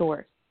trusted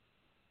source.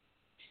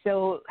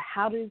 So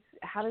how does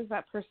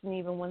that person,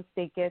 even once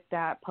they get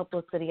that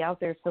publicity out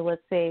there, so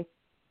let's say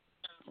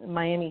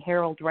Miami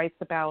Herald writes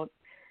about,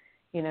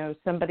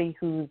 somebody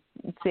who's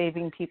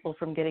saving people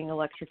from getting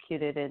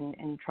electrocuted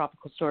in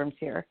tropical storms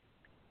here,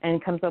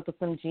 and comes up with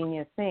some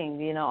genius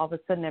thing, all of a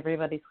sudden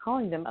everybody's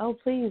calling them, oh,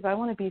 please, I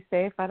want to be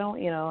safe. I don't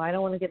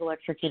want to get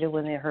electrocuted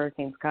when the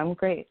hurricanes come.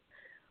 Great.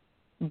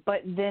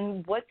 But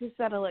then what does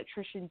that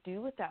electrician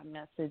do with that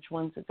message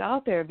once it's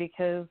out there?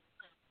 Because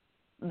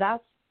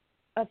that's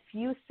a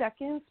few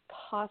seconds,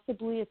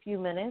 possibly a few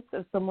minutes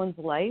of someone's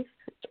life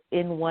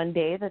in one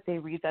day that they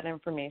read that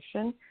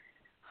information.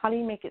 How do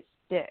you make it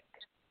stick?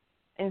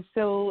 And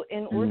so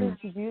in order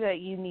to do that,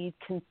 you need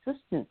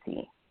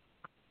consistency.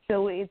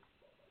 So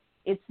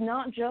it's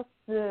not just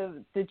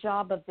the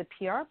job of the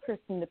PR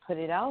person to put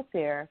it out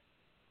there.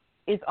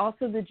 It's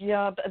also the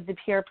job of the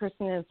PR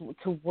person is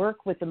to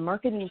work with the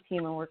marketing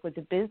team and work with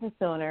the business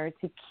owner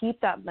to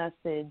keep that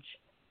message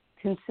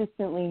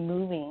consistently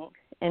moving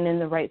and in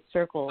the right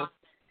circles.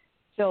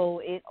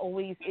 So it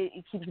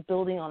keeps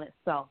building on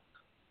itself.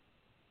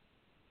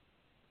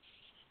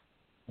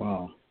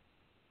 Wow.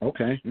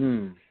 Okay.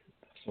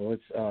 So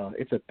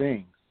it's a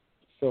thing.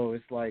 So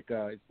it's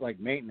like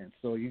maintenance.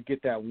 So you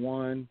get that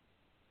one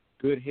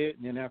good hit,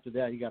 and then after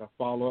that you got to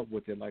follow up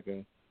with it like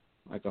a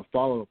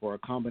follow up or a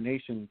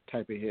combination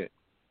type of hit.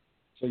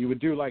 So you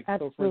would do like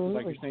Absolutely. So for instance,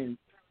 like you're saying.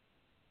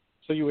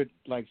 So you would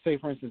like say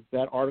for instance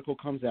that article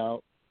comes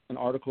out, an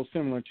article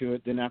similar to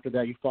it. Then after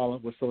that you follow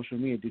up with social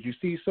media. Did you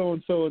see so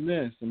and so in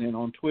this? And then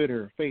on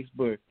Twitter,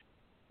 Facebook,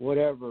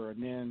 whatever.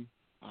 And then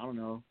I don't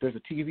know. There's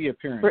a TV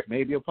appearance,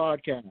 maybe a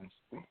podcast.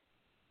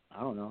 I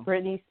don't know.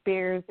 Britney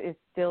Spears is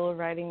still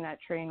riding that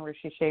train where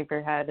she shaved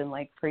her head and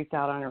freaked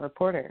out on a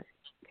reporter.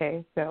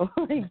 Okay, so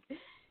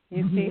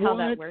you see how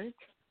that works.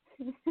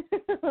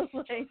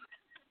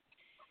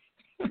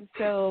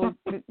 So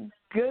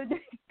good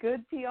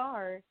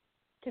PR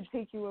can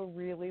take you a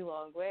really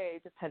long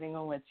way depending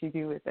on what you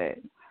do with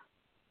it.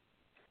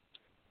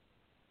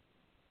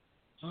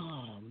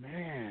 Oh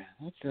man,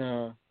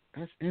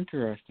 that's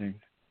interesting.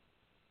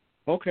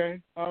 Okay,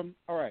 all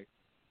right.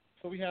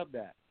 So we have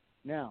that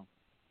now.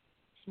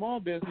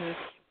 Small business.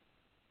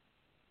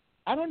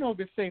 I don't know if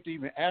it's safe to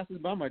even ask this,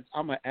 but I'm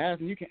gonna ask,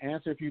 and you can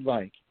answer if you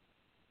like.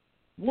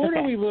 What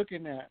are we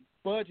looking at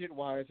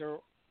budget-wise, or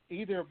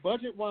either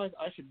budget-wise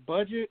I should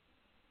budget,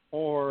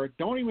 or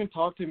don't even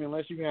talk to me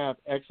unless you have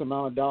X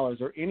amount of dollars,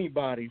 or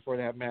anybody for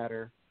that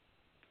matter.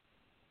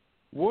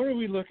 What are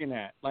we looking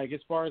at, like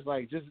as far as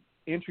just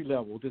entry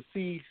level, to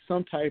see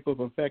some type of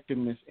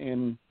effectiveness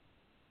in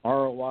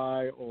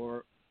ROI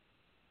or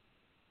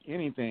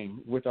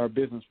anything with our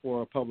business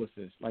for a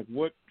publicist? Like,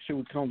 what should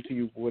we come to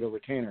you with a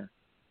retainer,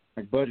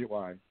 like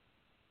budget-wise?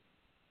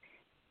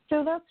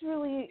 So that's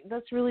really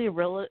it's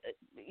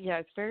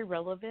very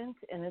relevant,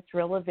 and it's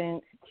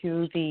relevant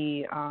to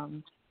the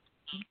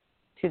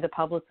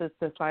publicist,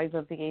 the size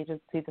of the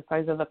agency, the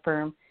size of the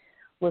firm.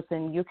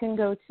 Listen, you can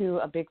go to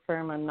a big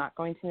firm, I'm not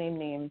going to name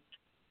names,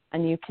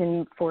 and you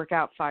can fork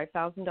out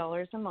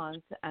 $5,000 a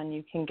month, and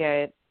you can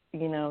get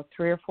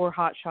 3 or 4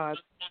 hot shots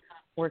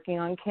working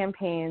on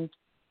campaigns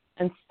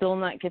and still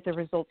not get the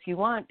results you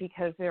want,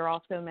 because they're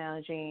also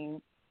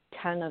managing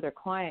 10 other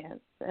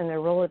clients in their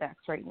Rolodex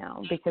right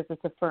now because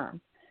it's a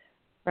firm,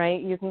 right?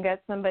 You can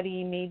get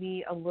somebody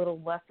maybe a little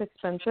less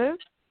expensive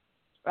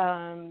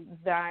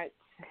that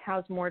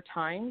has more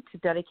time to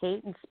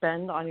dedicate and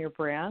spend on your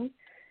brand,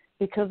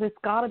 because it's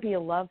got to be a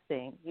love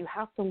thing. You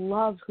have to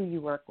love who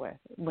you work with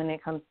when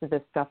it comes to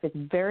this stuff. It's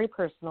very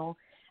personal,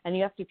 and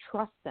you have to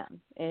trust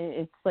them.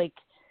 It's like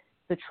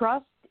the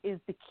trust is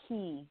the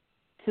key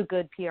to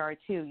good PR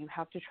too. You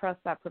have to trust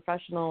that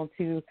professional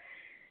to,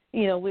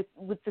 with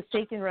the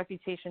sake and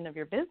reputation of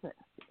your business.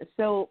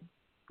 So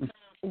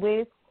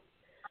with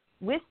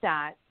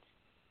that,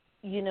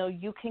 you know,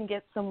 you can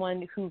get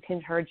someone who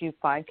can charge you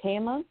 $5K a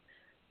month.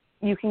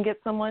 You can get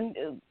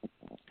someone,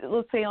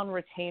 let's say on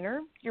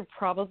retainer, you're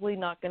probably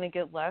not going to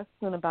get less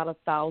than about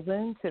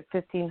 $1,000 to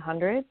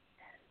 $1,500.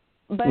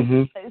 But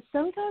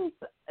sometimes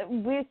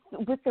with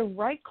the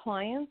right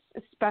clients,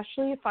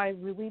 especially if I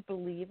really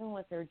believe in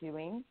what they're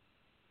doing,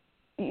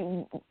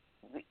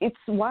 it's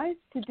wise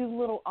to do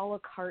little a la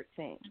carte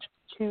things.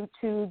 To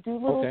do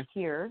little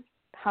here.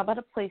 How about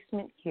a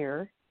placement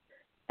here?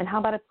 And how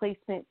about a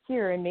placement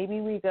here? And maybe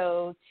we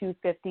go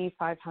 $250,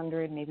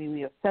 $500, maybe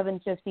we go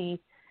 $750.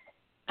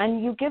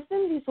 And you give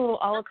them these little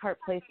a la carte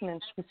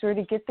placements to sort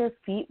of get their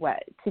feet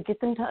wet, to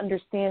get them to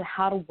understand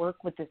how to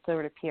work with this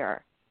sort of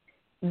PR.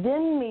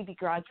 Then maybe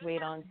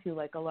graduate onto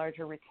like a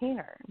larger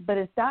retainer. But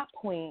at that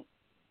point,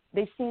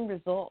 they've seen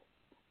results.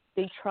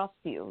 They trust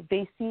you.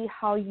 They see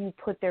how you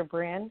put their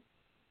brand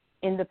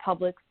in the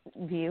public's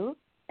view,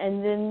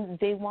 and then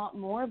they want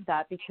more of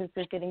that because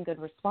they're getting good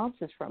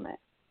responses from it.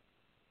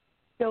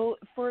 So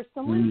for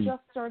someone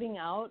just starting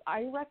out,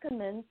 I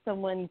recommend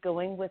someone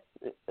going with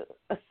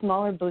a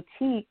smaller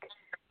boutique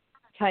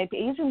type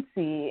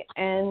agency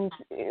and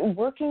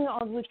working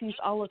on with these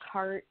a la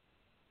carte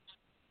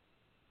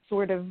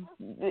sort of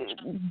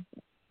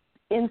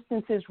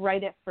instances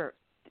right at first,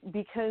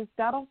 because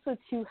that also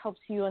too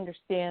helps you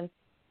understand,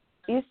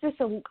 is this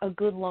a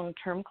good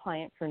long-term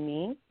client for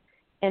me,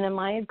 and am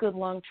I a good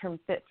long-term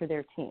fit for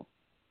their team?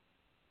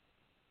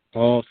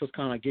 Oh, so it's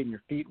kind of like getting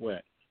your feet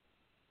wet.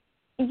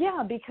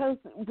 Yeah, because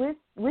with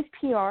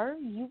PR,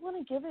 you want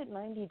to give it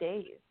 90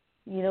 days.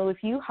 You know, if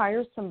you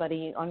hire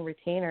somebody on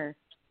retainer,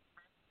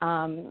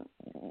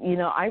 you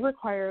know, I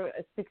require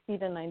a 60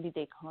 to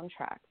 90-day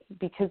contract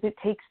because it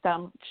takes that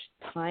much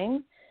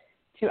time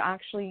to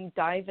actually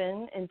dive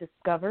in and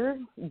discover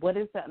what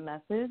is that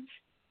message,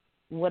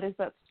 what is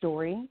that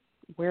story,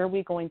 where are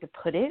we going to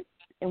put it,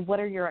 and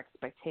what are your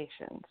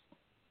expectations?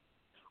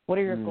 What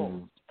are your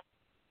goals?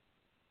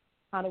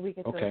 How do we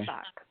get those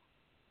back?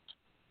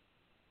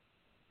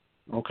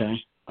 Okay,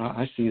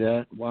 I see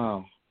that.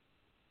 Wow.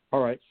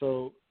 All right,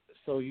 so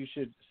you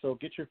should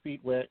get your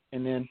feet wet,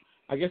 and then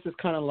I guess it's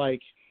kind of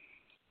like,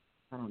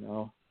 I don't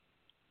know,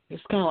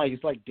 it's kind of like,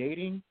 it's like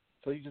dating.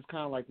 So you just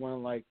kind of like want to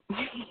like,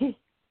 you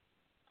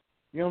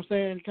know what I'm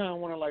saying? You kind of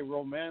want to like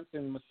romance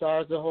and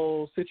massage the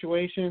whole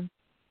situation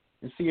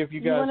and see if you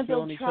guys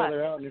feeling each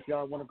other out and if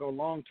y'all want to go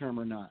long term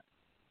or not.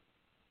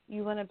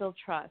 You want to build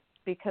trust,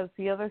 because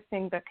the other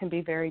thing that can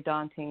be very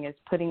daunting is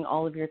putting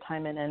all of your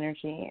time and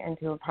energy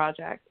into a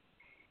project,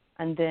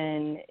 and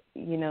then,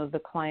 you know, the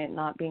client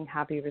not being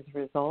happy with the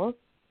results,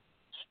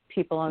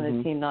 people on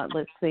the team not,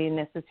 let's say,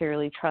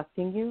 necessarily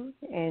trusting you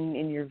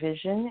in your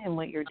vision and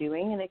what you're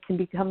doing, and it can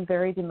become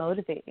very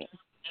demotivating.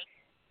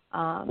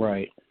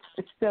 Right.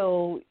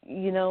 So,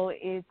 you know,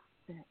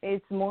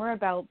 it's more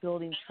about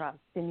building trust.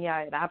 And, yeah,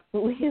 it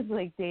absolutely is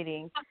like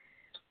dating.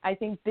 I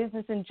think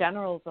business in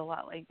general is a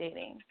lot like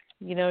dating.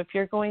 You know, if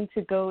you're going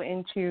to go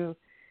into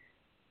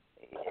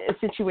a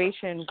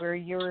situation where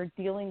you're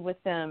dealing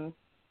with them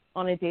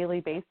on a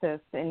daily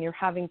basis and you're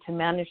having to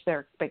manage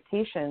their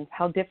expectations,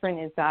 how different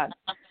is that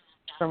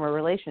from a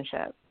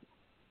relationship?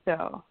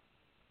 So,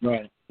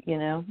 right. You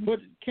know. But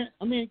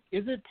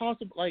is it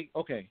possible? Like,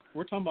 okay,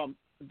 we're talking about,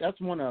 that's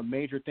one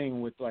major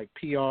thing with like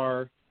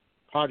PR,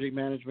 project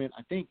management.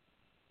 I think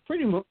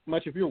pretty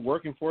much if you're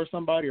working for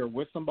somebody or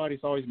with somebody,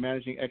 it's always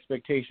managing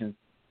expectations.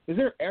 Is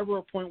there ever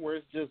a point where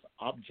it's just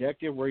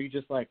objective, where you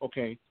just like,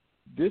 okay,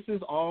 this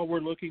is all we're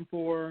looking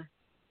for?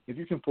 If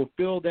you can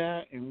fulfill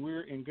that and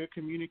we're in good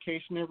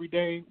communication every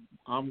day,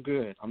 I'm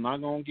good. I'm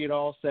not going to get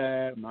all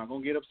sad. I'm not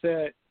going to get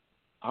upset.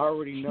 I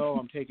already know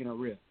I'm taking a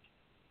risk.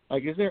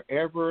 Like, is there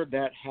ever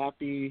that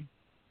happy,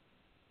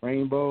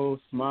 rainbow,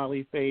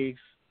 smiley face,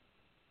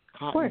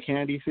 cotton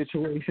candy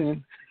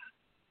situation?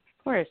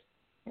 Of course.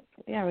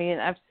 Yeah, I mean,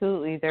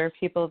 absolutely. There are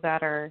people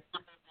that are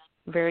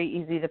very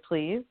easy to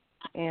please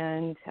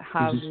and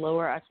have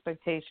lower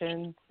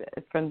expectations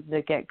from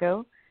the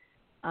get-go,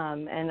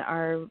 and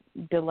are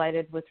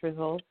delighted with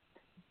results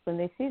when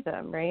they see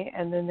them, right?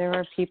 And then there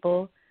are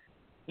people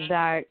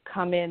that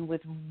come in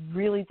with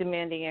really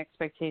demanding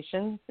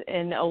expectations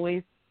and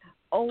always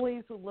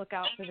look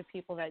out for the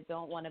people that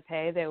don't want to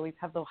pay. They always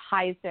have the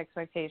highest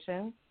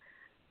expectations.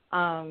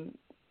 And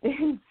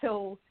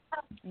so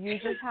you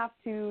just have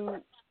to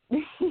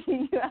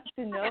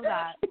know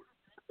that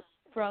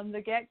from the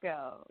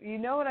get-go. You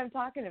know what I'm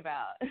talking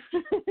about.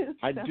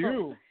 I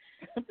do.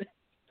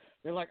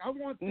 They're like, I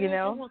want this,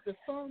 I want the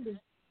song,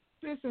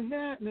 this and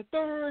that and the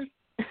third,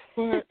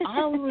 but I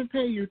only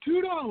pay you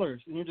 $2.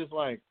 And you're just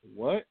like,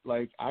 what?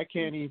 Like, I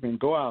can't even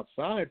go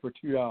outside for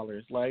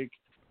 $2. Like,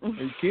 are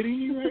you kidding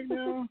me right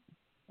now?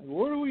 Like,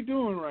 what are we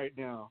doing right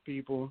now,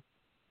 people?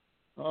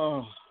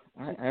 Oh,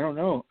 I don't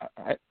know.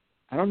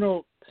 I don't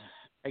know.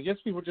 I guess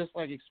people just,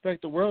 like,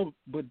 expect the world,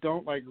 but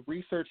don't, like,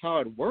 research how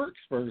it works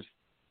first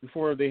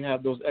before they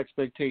have those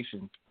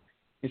expectations.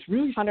 It's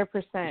really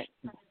 100%.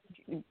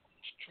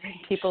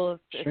 People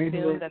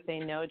assume that they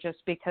know just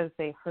because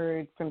they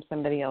heard from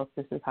somebody else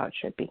this is how it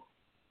should be.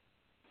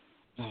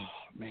 Oh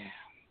man.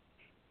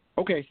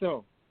 Okay,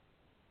 so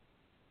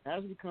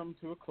as we come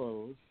to a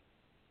close,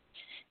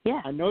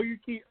 Yeah. I know you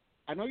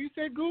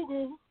said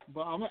Google,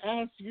 but I'm gonna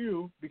ask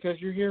you because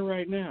you're here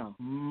right now.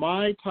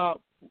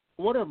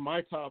 What are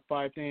my top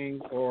 5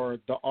 things, or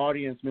the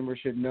audience member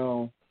should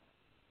know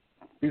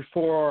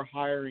before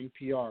hiring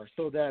PR,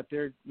 so that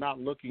they're not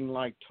looking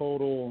like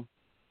total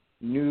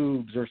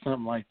noobs or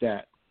something like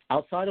that?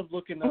 Outside of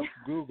looking up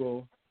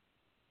Google,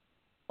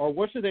 or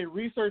what should they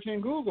research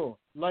in Google,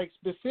 like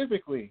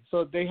specifically,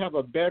 so they have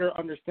a better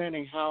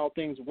understanding how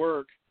things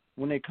work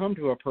when they come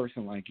to a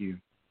person like you?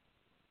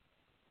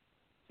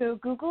 So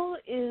Google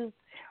is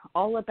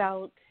all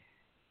about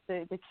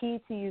the key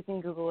to using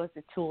Google as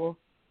a tool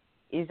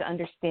is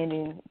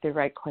understanding the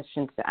right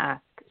questions to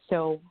ask.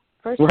 So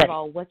first Right. of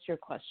all, what's your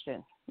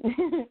question?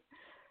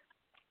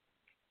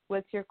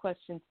 What's your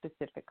question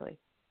specifically?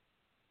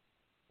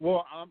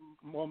 Well,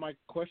 my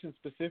question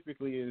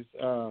specifically is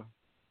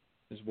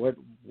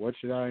what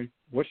should I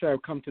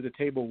come to the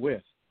table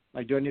with?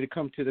 Like, do I need to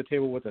come to the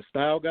table with a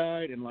style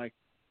guide and like,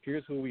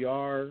 here's who we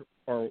are,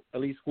 or at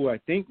least who I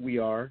think we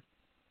are?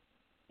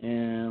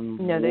 And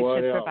no, they what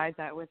should else? provide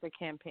that with a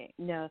campaign.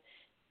 No,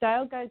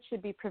 style guides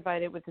should be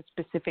provided with a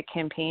specific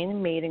campaign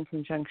made in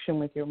conjunction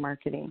with your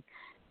marketing.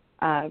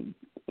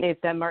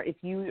 If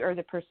you are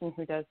the person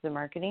who does the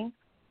marketing,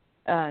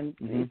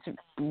 it's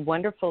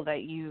wonderful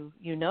that you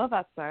know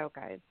about style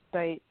guides.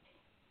 But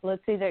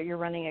let's say that you're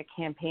running a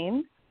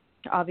campaign.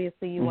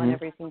 Obviously, you want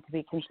everything to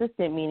be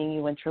consistent, meaning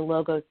you want your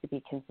logos to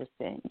be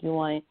consistent. You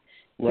want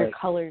your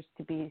colors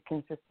to be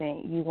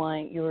consistent. You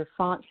want your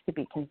fonts to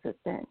be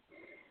consistent.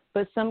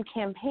 But some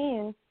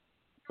campaigns,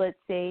 let's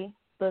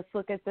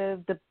look at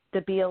the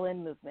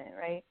BLM movement,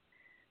 right?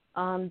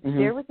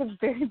 There was a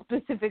very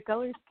specific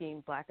color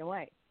scheme, black and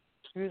white,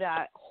 through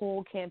that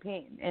whole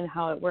campaign and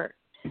how it works.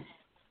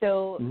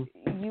 So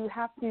you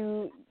have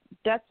to,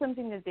 that's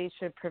something that they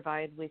should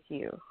provide with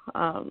you.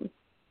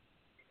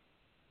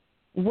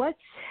 What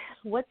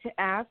to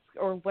ask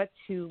or what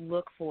to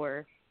look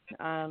for,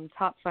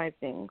 top 5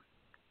 things.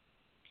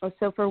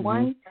 So for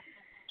one,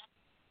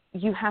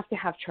 you have to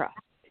have trust.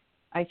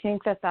 I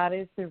think that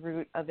is the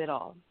root of it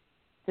all.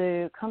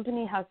 The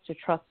company has to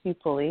trust you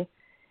fully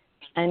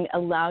and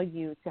allow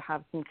you to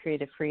have some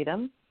creative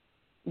freedom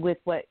with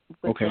what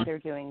they're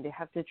doing. They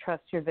have to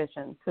trust your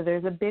vision. So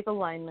there's a big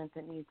alignment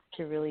that needs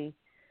to really,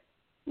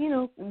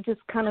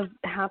 just kind of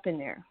happen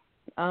there.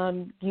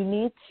 You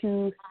need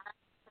to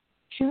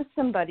choose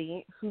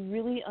somebody who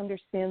really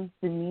understands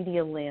the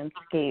media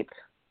landscape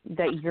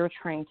that you're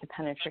trying to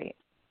penetrate.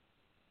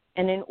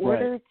 And in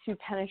order to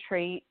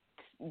penetrate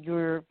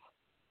your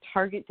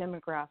target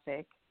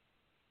demographic,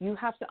 you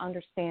have to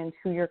understand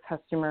who your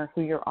customer,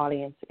 who your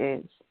audience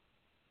is.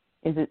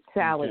 Is it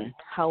Sally? Okay.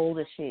 How old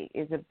is she?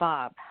 Is it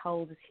Bob? How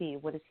old is he?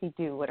 What does he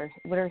do? What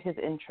are his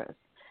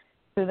interests?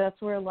 So that's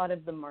where a lot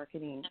of the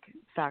marketing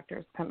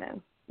factors come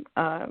in.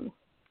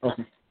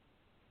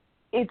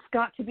 It's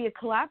got to be a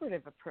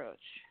collaborative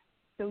approach.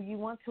 So you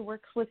want to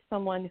work with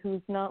someone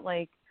who's not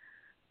like,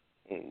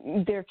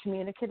 they're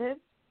communicative,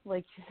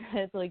 like you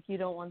said, like you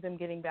don't want them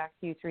getting back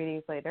to you 3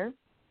 days later.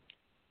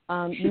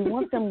 You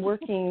want them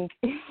working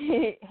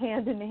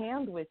hand in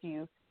hand with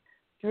you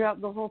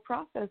throughout the whole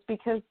process,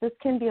 because this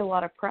can be a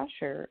lot of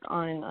pressure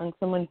on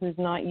someone who's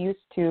not used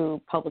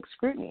to public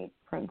scrutiny,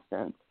 for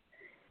instance.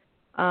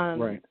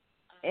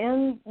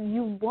 And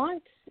you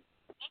want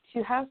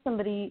to have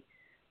somebody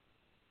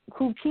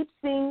who keeps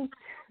things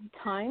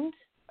timed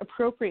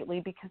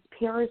appropriately, because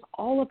PR is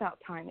all about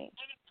timing.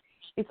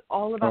 It's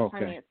all about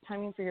timing. It's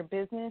timing for your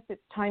business.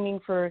 It's timing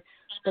for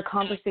the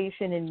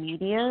conversation in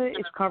media.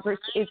 It's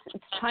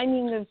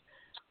timing of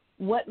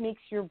what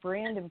makes your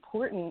brand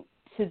important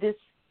to this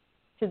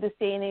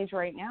day and age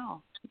right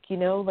now.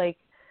 Like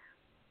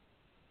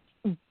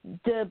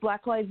the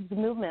Black Lives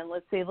Movement,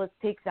 let's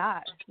take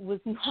that, was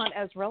not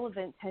as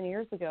relevant 10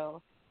 years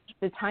ago.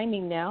 The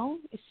timing now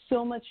is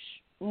so much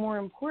more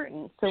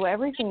important. So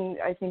everything,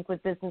 I think,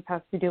 with business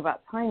has to do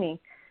about timing.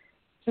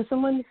 So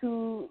someone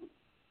who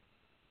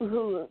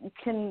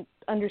can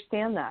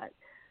understand that,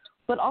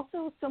 but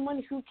also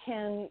someone who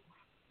can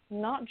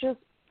not just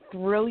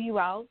throw you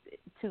out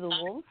to the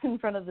wolves in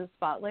front of the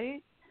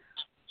spotlight,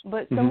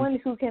 but someone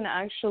who can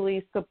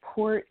actually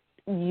support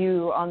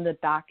you on the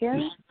back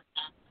end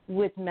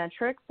with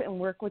metrics and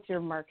work with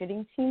your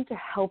marketing team to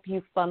help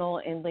you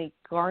funnel and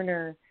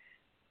garner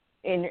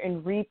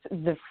and reap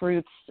the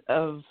fruits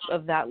of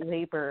that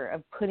labor,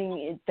 of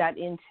putting that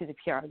into the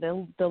PR,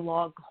 the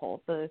log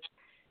hole, the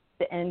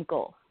end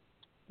goal,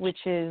 which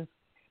is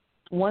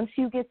once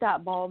you get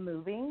that ball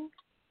moving,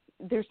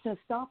 there's no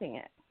stopping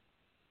it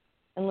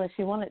unless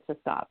you want it to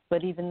stop.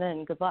 But even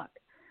then, good luck.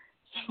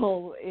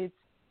 So it's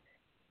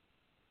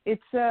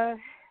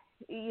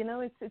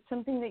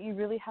something that you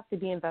really have to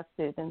be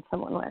invested in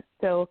someone with.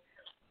 So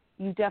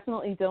you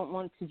definitely don't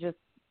want to just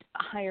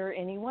hire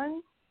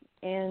anyone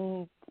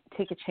and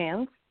take a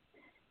chance.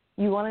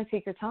 You want to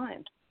take your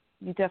time.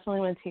 You definitely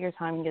want to take your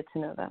time and get to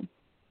know them.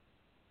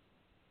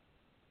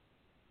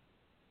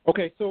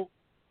 Okay, so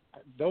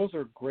those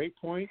are great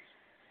points.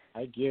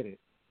 I get it.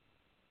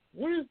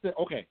 What is the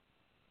okay?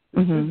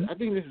 Mm-hmm. I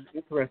think this is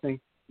interesting.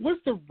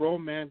 What's the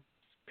romance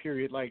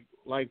period like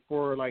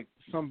for like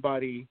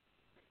somebody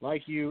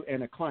like you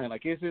and a client?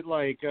 Like, is it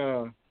like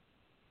you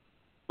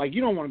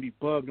don't want to be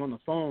bugged on the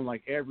phone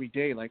like every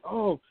day? Like,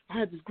 oh, I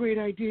had this great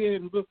idea,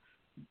 and look,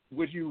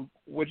 would you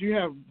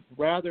have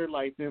rather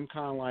like them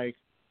kind of like,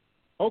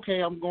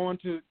 okay, I'm going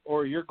to,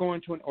 or you're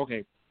going to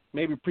okay,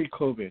 maybe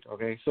pre-COVID,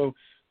 okay, so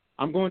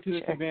I'm going to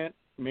this event.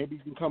 Maybe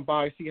you can come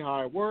by, see how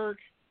I work,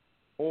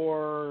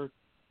 or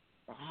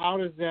how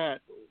does that?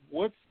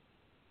 What's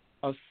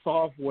a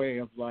soft way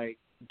of like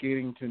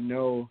getting to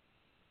know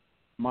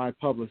my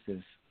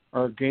publicist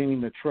or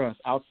gaining the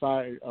trust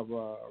outside of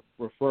a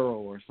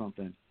referral or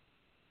something?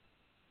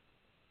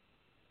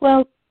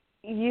 Well,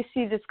 you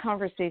see, this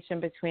conversation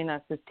between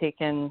us has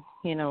taken,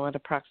 at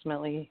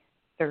approximately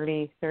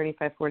 30,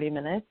 35, 40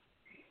 minutes.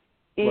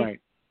 Right.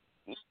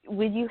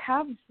 When you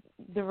have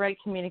the right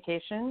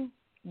communication,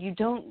 you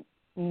don't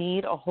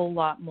need a whole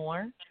lot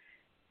more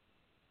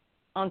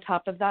on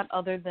top of that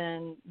other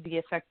than the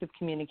effective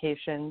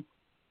communication.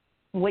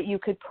 What you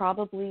could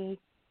probably,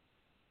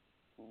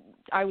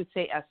 I would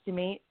say,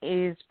 estimate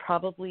is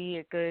probably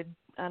a good,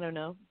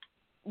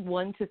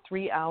 1 to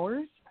 3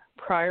 hours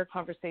prior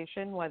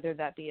conversation, whether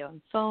that be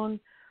on phone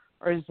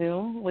or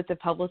Zoom with the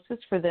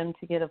publicist, for them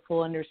to get a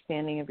full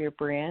understanding of your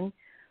brand,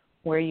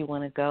 where you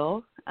want to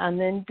go, and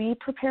then be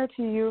prepared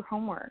to do your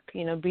homework.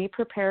 Be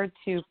prepared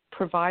to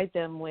provide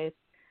them with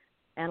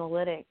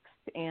analytics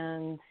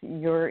and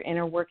your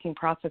inner working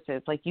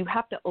processes. Like, you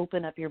have to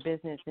open up your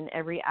business and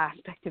every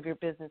aspect of your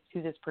business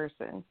to this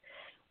person,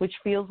 which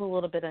feels a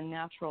little bit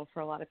unnatural for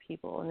a lot of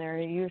people, and there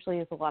usually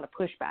is a lot of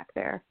pushback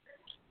there.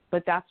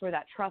 But that's where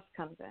that trust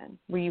comes in,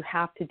 where you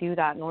have to do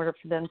that in order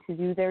for them to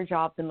do their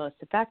job the most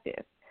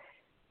effective.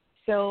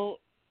 So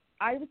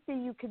I would say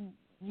you could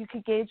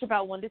gauge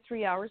about 1 to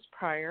 3 hours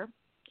prior,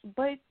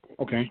 but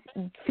okay,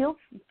 feel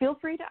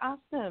free to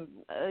ask them,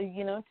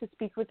 to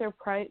speak with their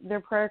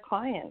prior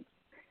clients.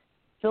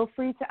 Feel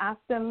free to ask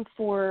them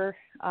for,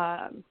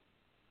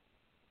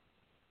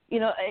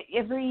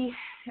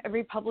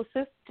 every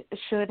publicist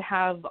should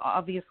have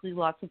obviously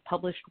lots of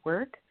published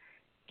work.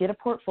 Get a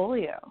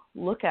portfolio,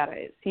 look at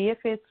it, see if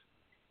it's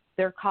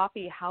their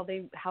copy, how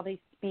they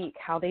speak,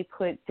 how they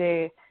put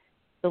the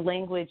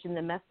language and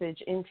the message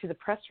into the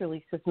press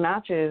releases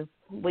matches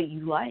what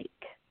you like,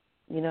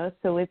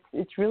 So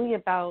it's really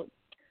about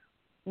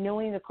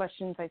knowing the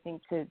questions, I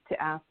think, to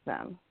ask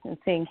them and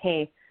saying,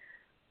 hey,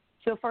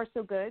 so far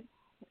so good.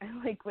 I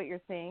like what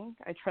you're saying.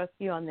 I trust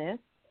you on this.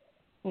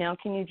 Now,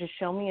 can you just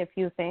show me a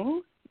few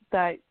things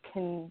that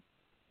can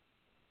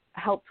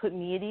help put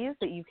me at ease,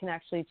 that you can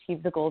actually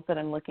achieve the goals that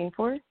I'm looking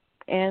for,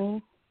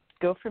 and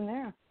go from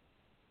there.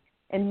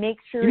 And make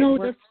sure it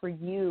works for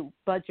you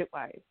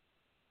budget-wise.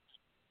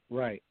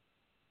 Right.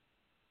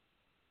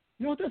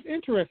 That's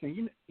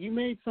interesting. You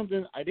made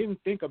something I didn't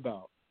think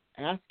about,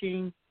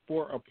 asking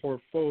for a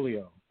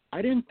portfolio.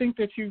 I didn't think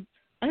you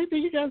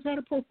guys had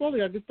a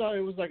portfolio. I just thought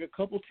it was like a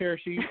couple tear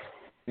sheets,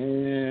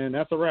 and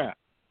that's a wrap.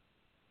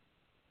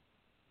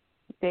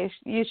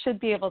 You should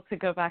be able to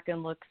go back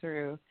and look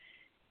through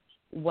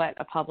what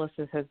a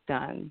publicist has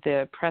done,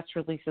 the press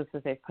releases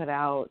that they put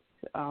out,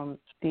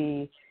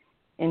 the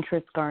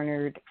interest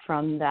garnered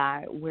from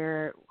that,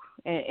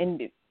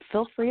 and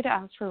feel free to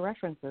ask for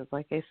references.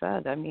 Like I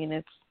said, I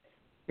mean,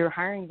 you're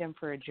hiring them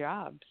for a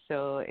job.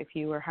 So if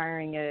you were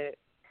hiring a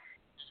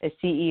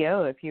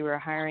CEO, if you were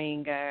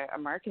hiring a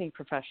marketing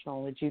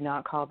professional, would you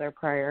not call their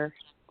prior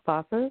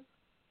bosses?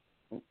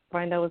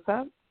 Find out what's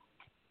up?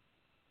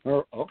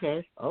 Oh,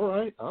 okay. All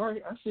right.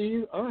 I see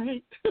you. All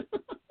right.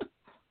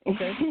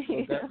 Okay.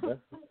 Well,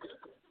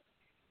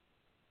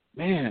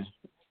 man.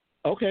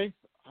 Okay.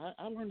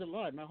 I learned a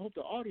lot, and I hope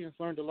the audience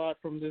learned a lot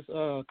from this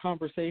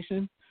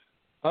conversation.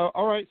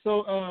 All right.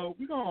 So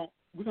we're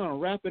gonna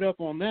wrap it up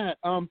on that.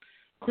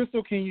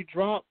 Crystal, can you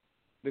drop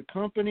the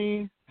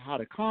company, how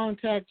to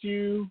contact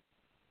you,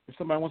 if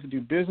somebody wants to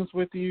do business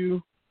with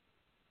you,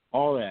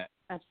 all that?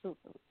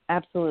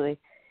 Absolutely.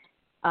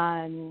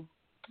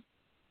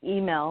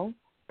 Email,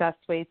 best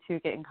way to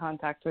get in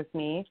contact with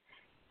me,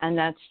 and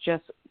that's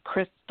just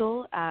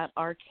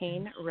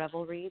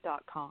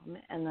crystal@arcanerevelry.com,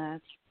 and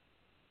that's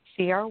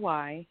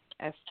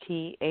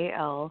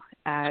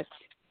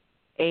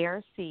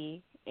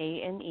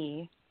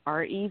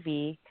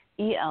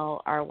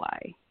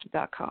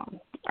CRYSTAL@ARCANEREVELRY.com,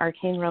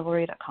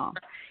 arcanerevelry.com.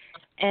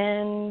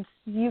 And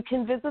you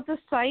can visit the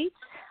site.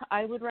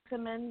 I would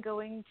recommend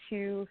going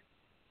to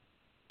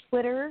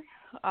Twitter,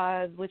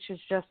 which is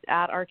just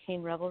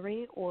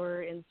 @ArcaneRevelry,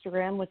 or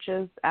Instagram, which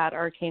is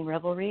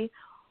 @ArcaneRevelry,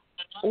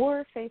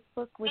 or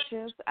Facebook, which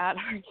is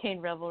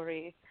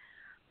 @ArcaneRevelry.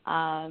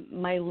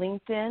 My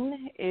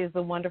LinkedIn is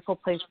a wonderful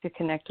place to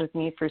connect with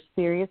me for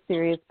serious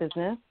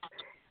business.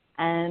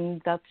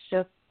 And that's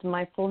just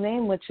my full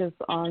name, which is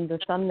on the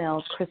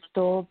thumbnail,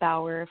 Crystal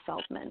Bauer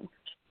Feldman.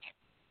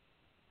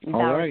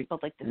 Bauer right.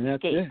 spelled like the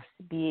skate,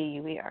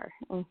 Bauer.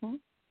 Mm-hmm.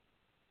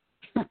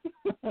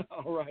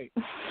 All right.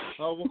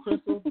 Well,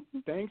 Crystal,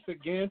 thanks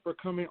again for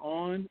coming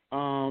on.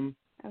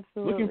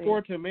 Absolutely. Looking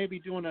forward to maybe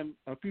doing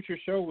a future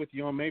show with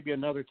you on maybe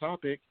another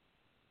topic.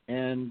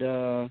 And,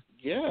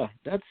 yeah,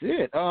 that's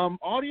it.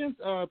 Audience,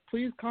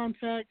 please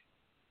contact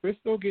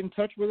Crystal. Get in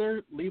touch with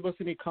her. Leave us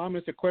any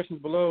comments or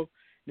questions below.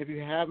 And if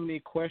you have any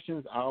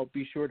questions, I'll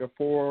be sure to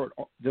forward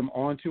them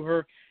on to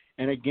her.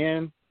 And,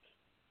 again,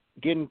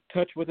 get in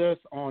touch with us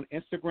on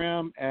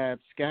Instagram at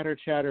Scatter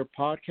Chatter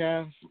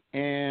Podcast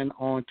and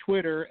on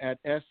Twitter at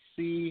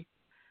SCCS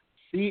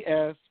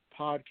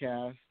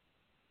Podcast.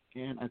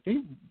 And I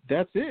think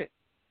that's it.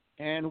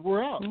 And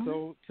we're out.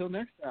 So till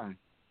next time.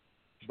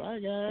 Bye,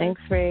 guys.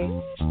 Thanks, Ray.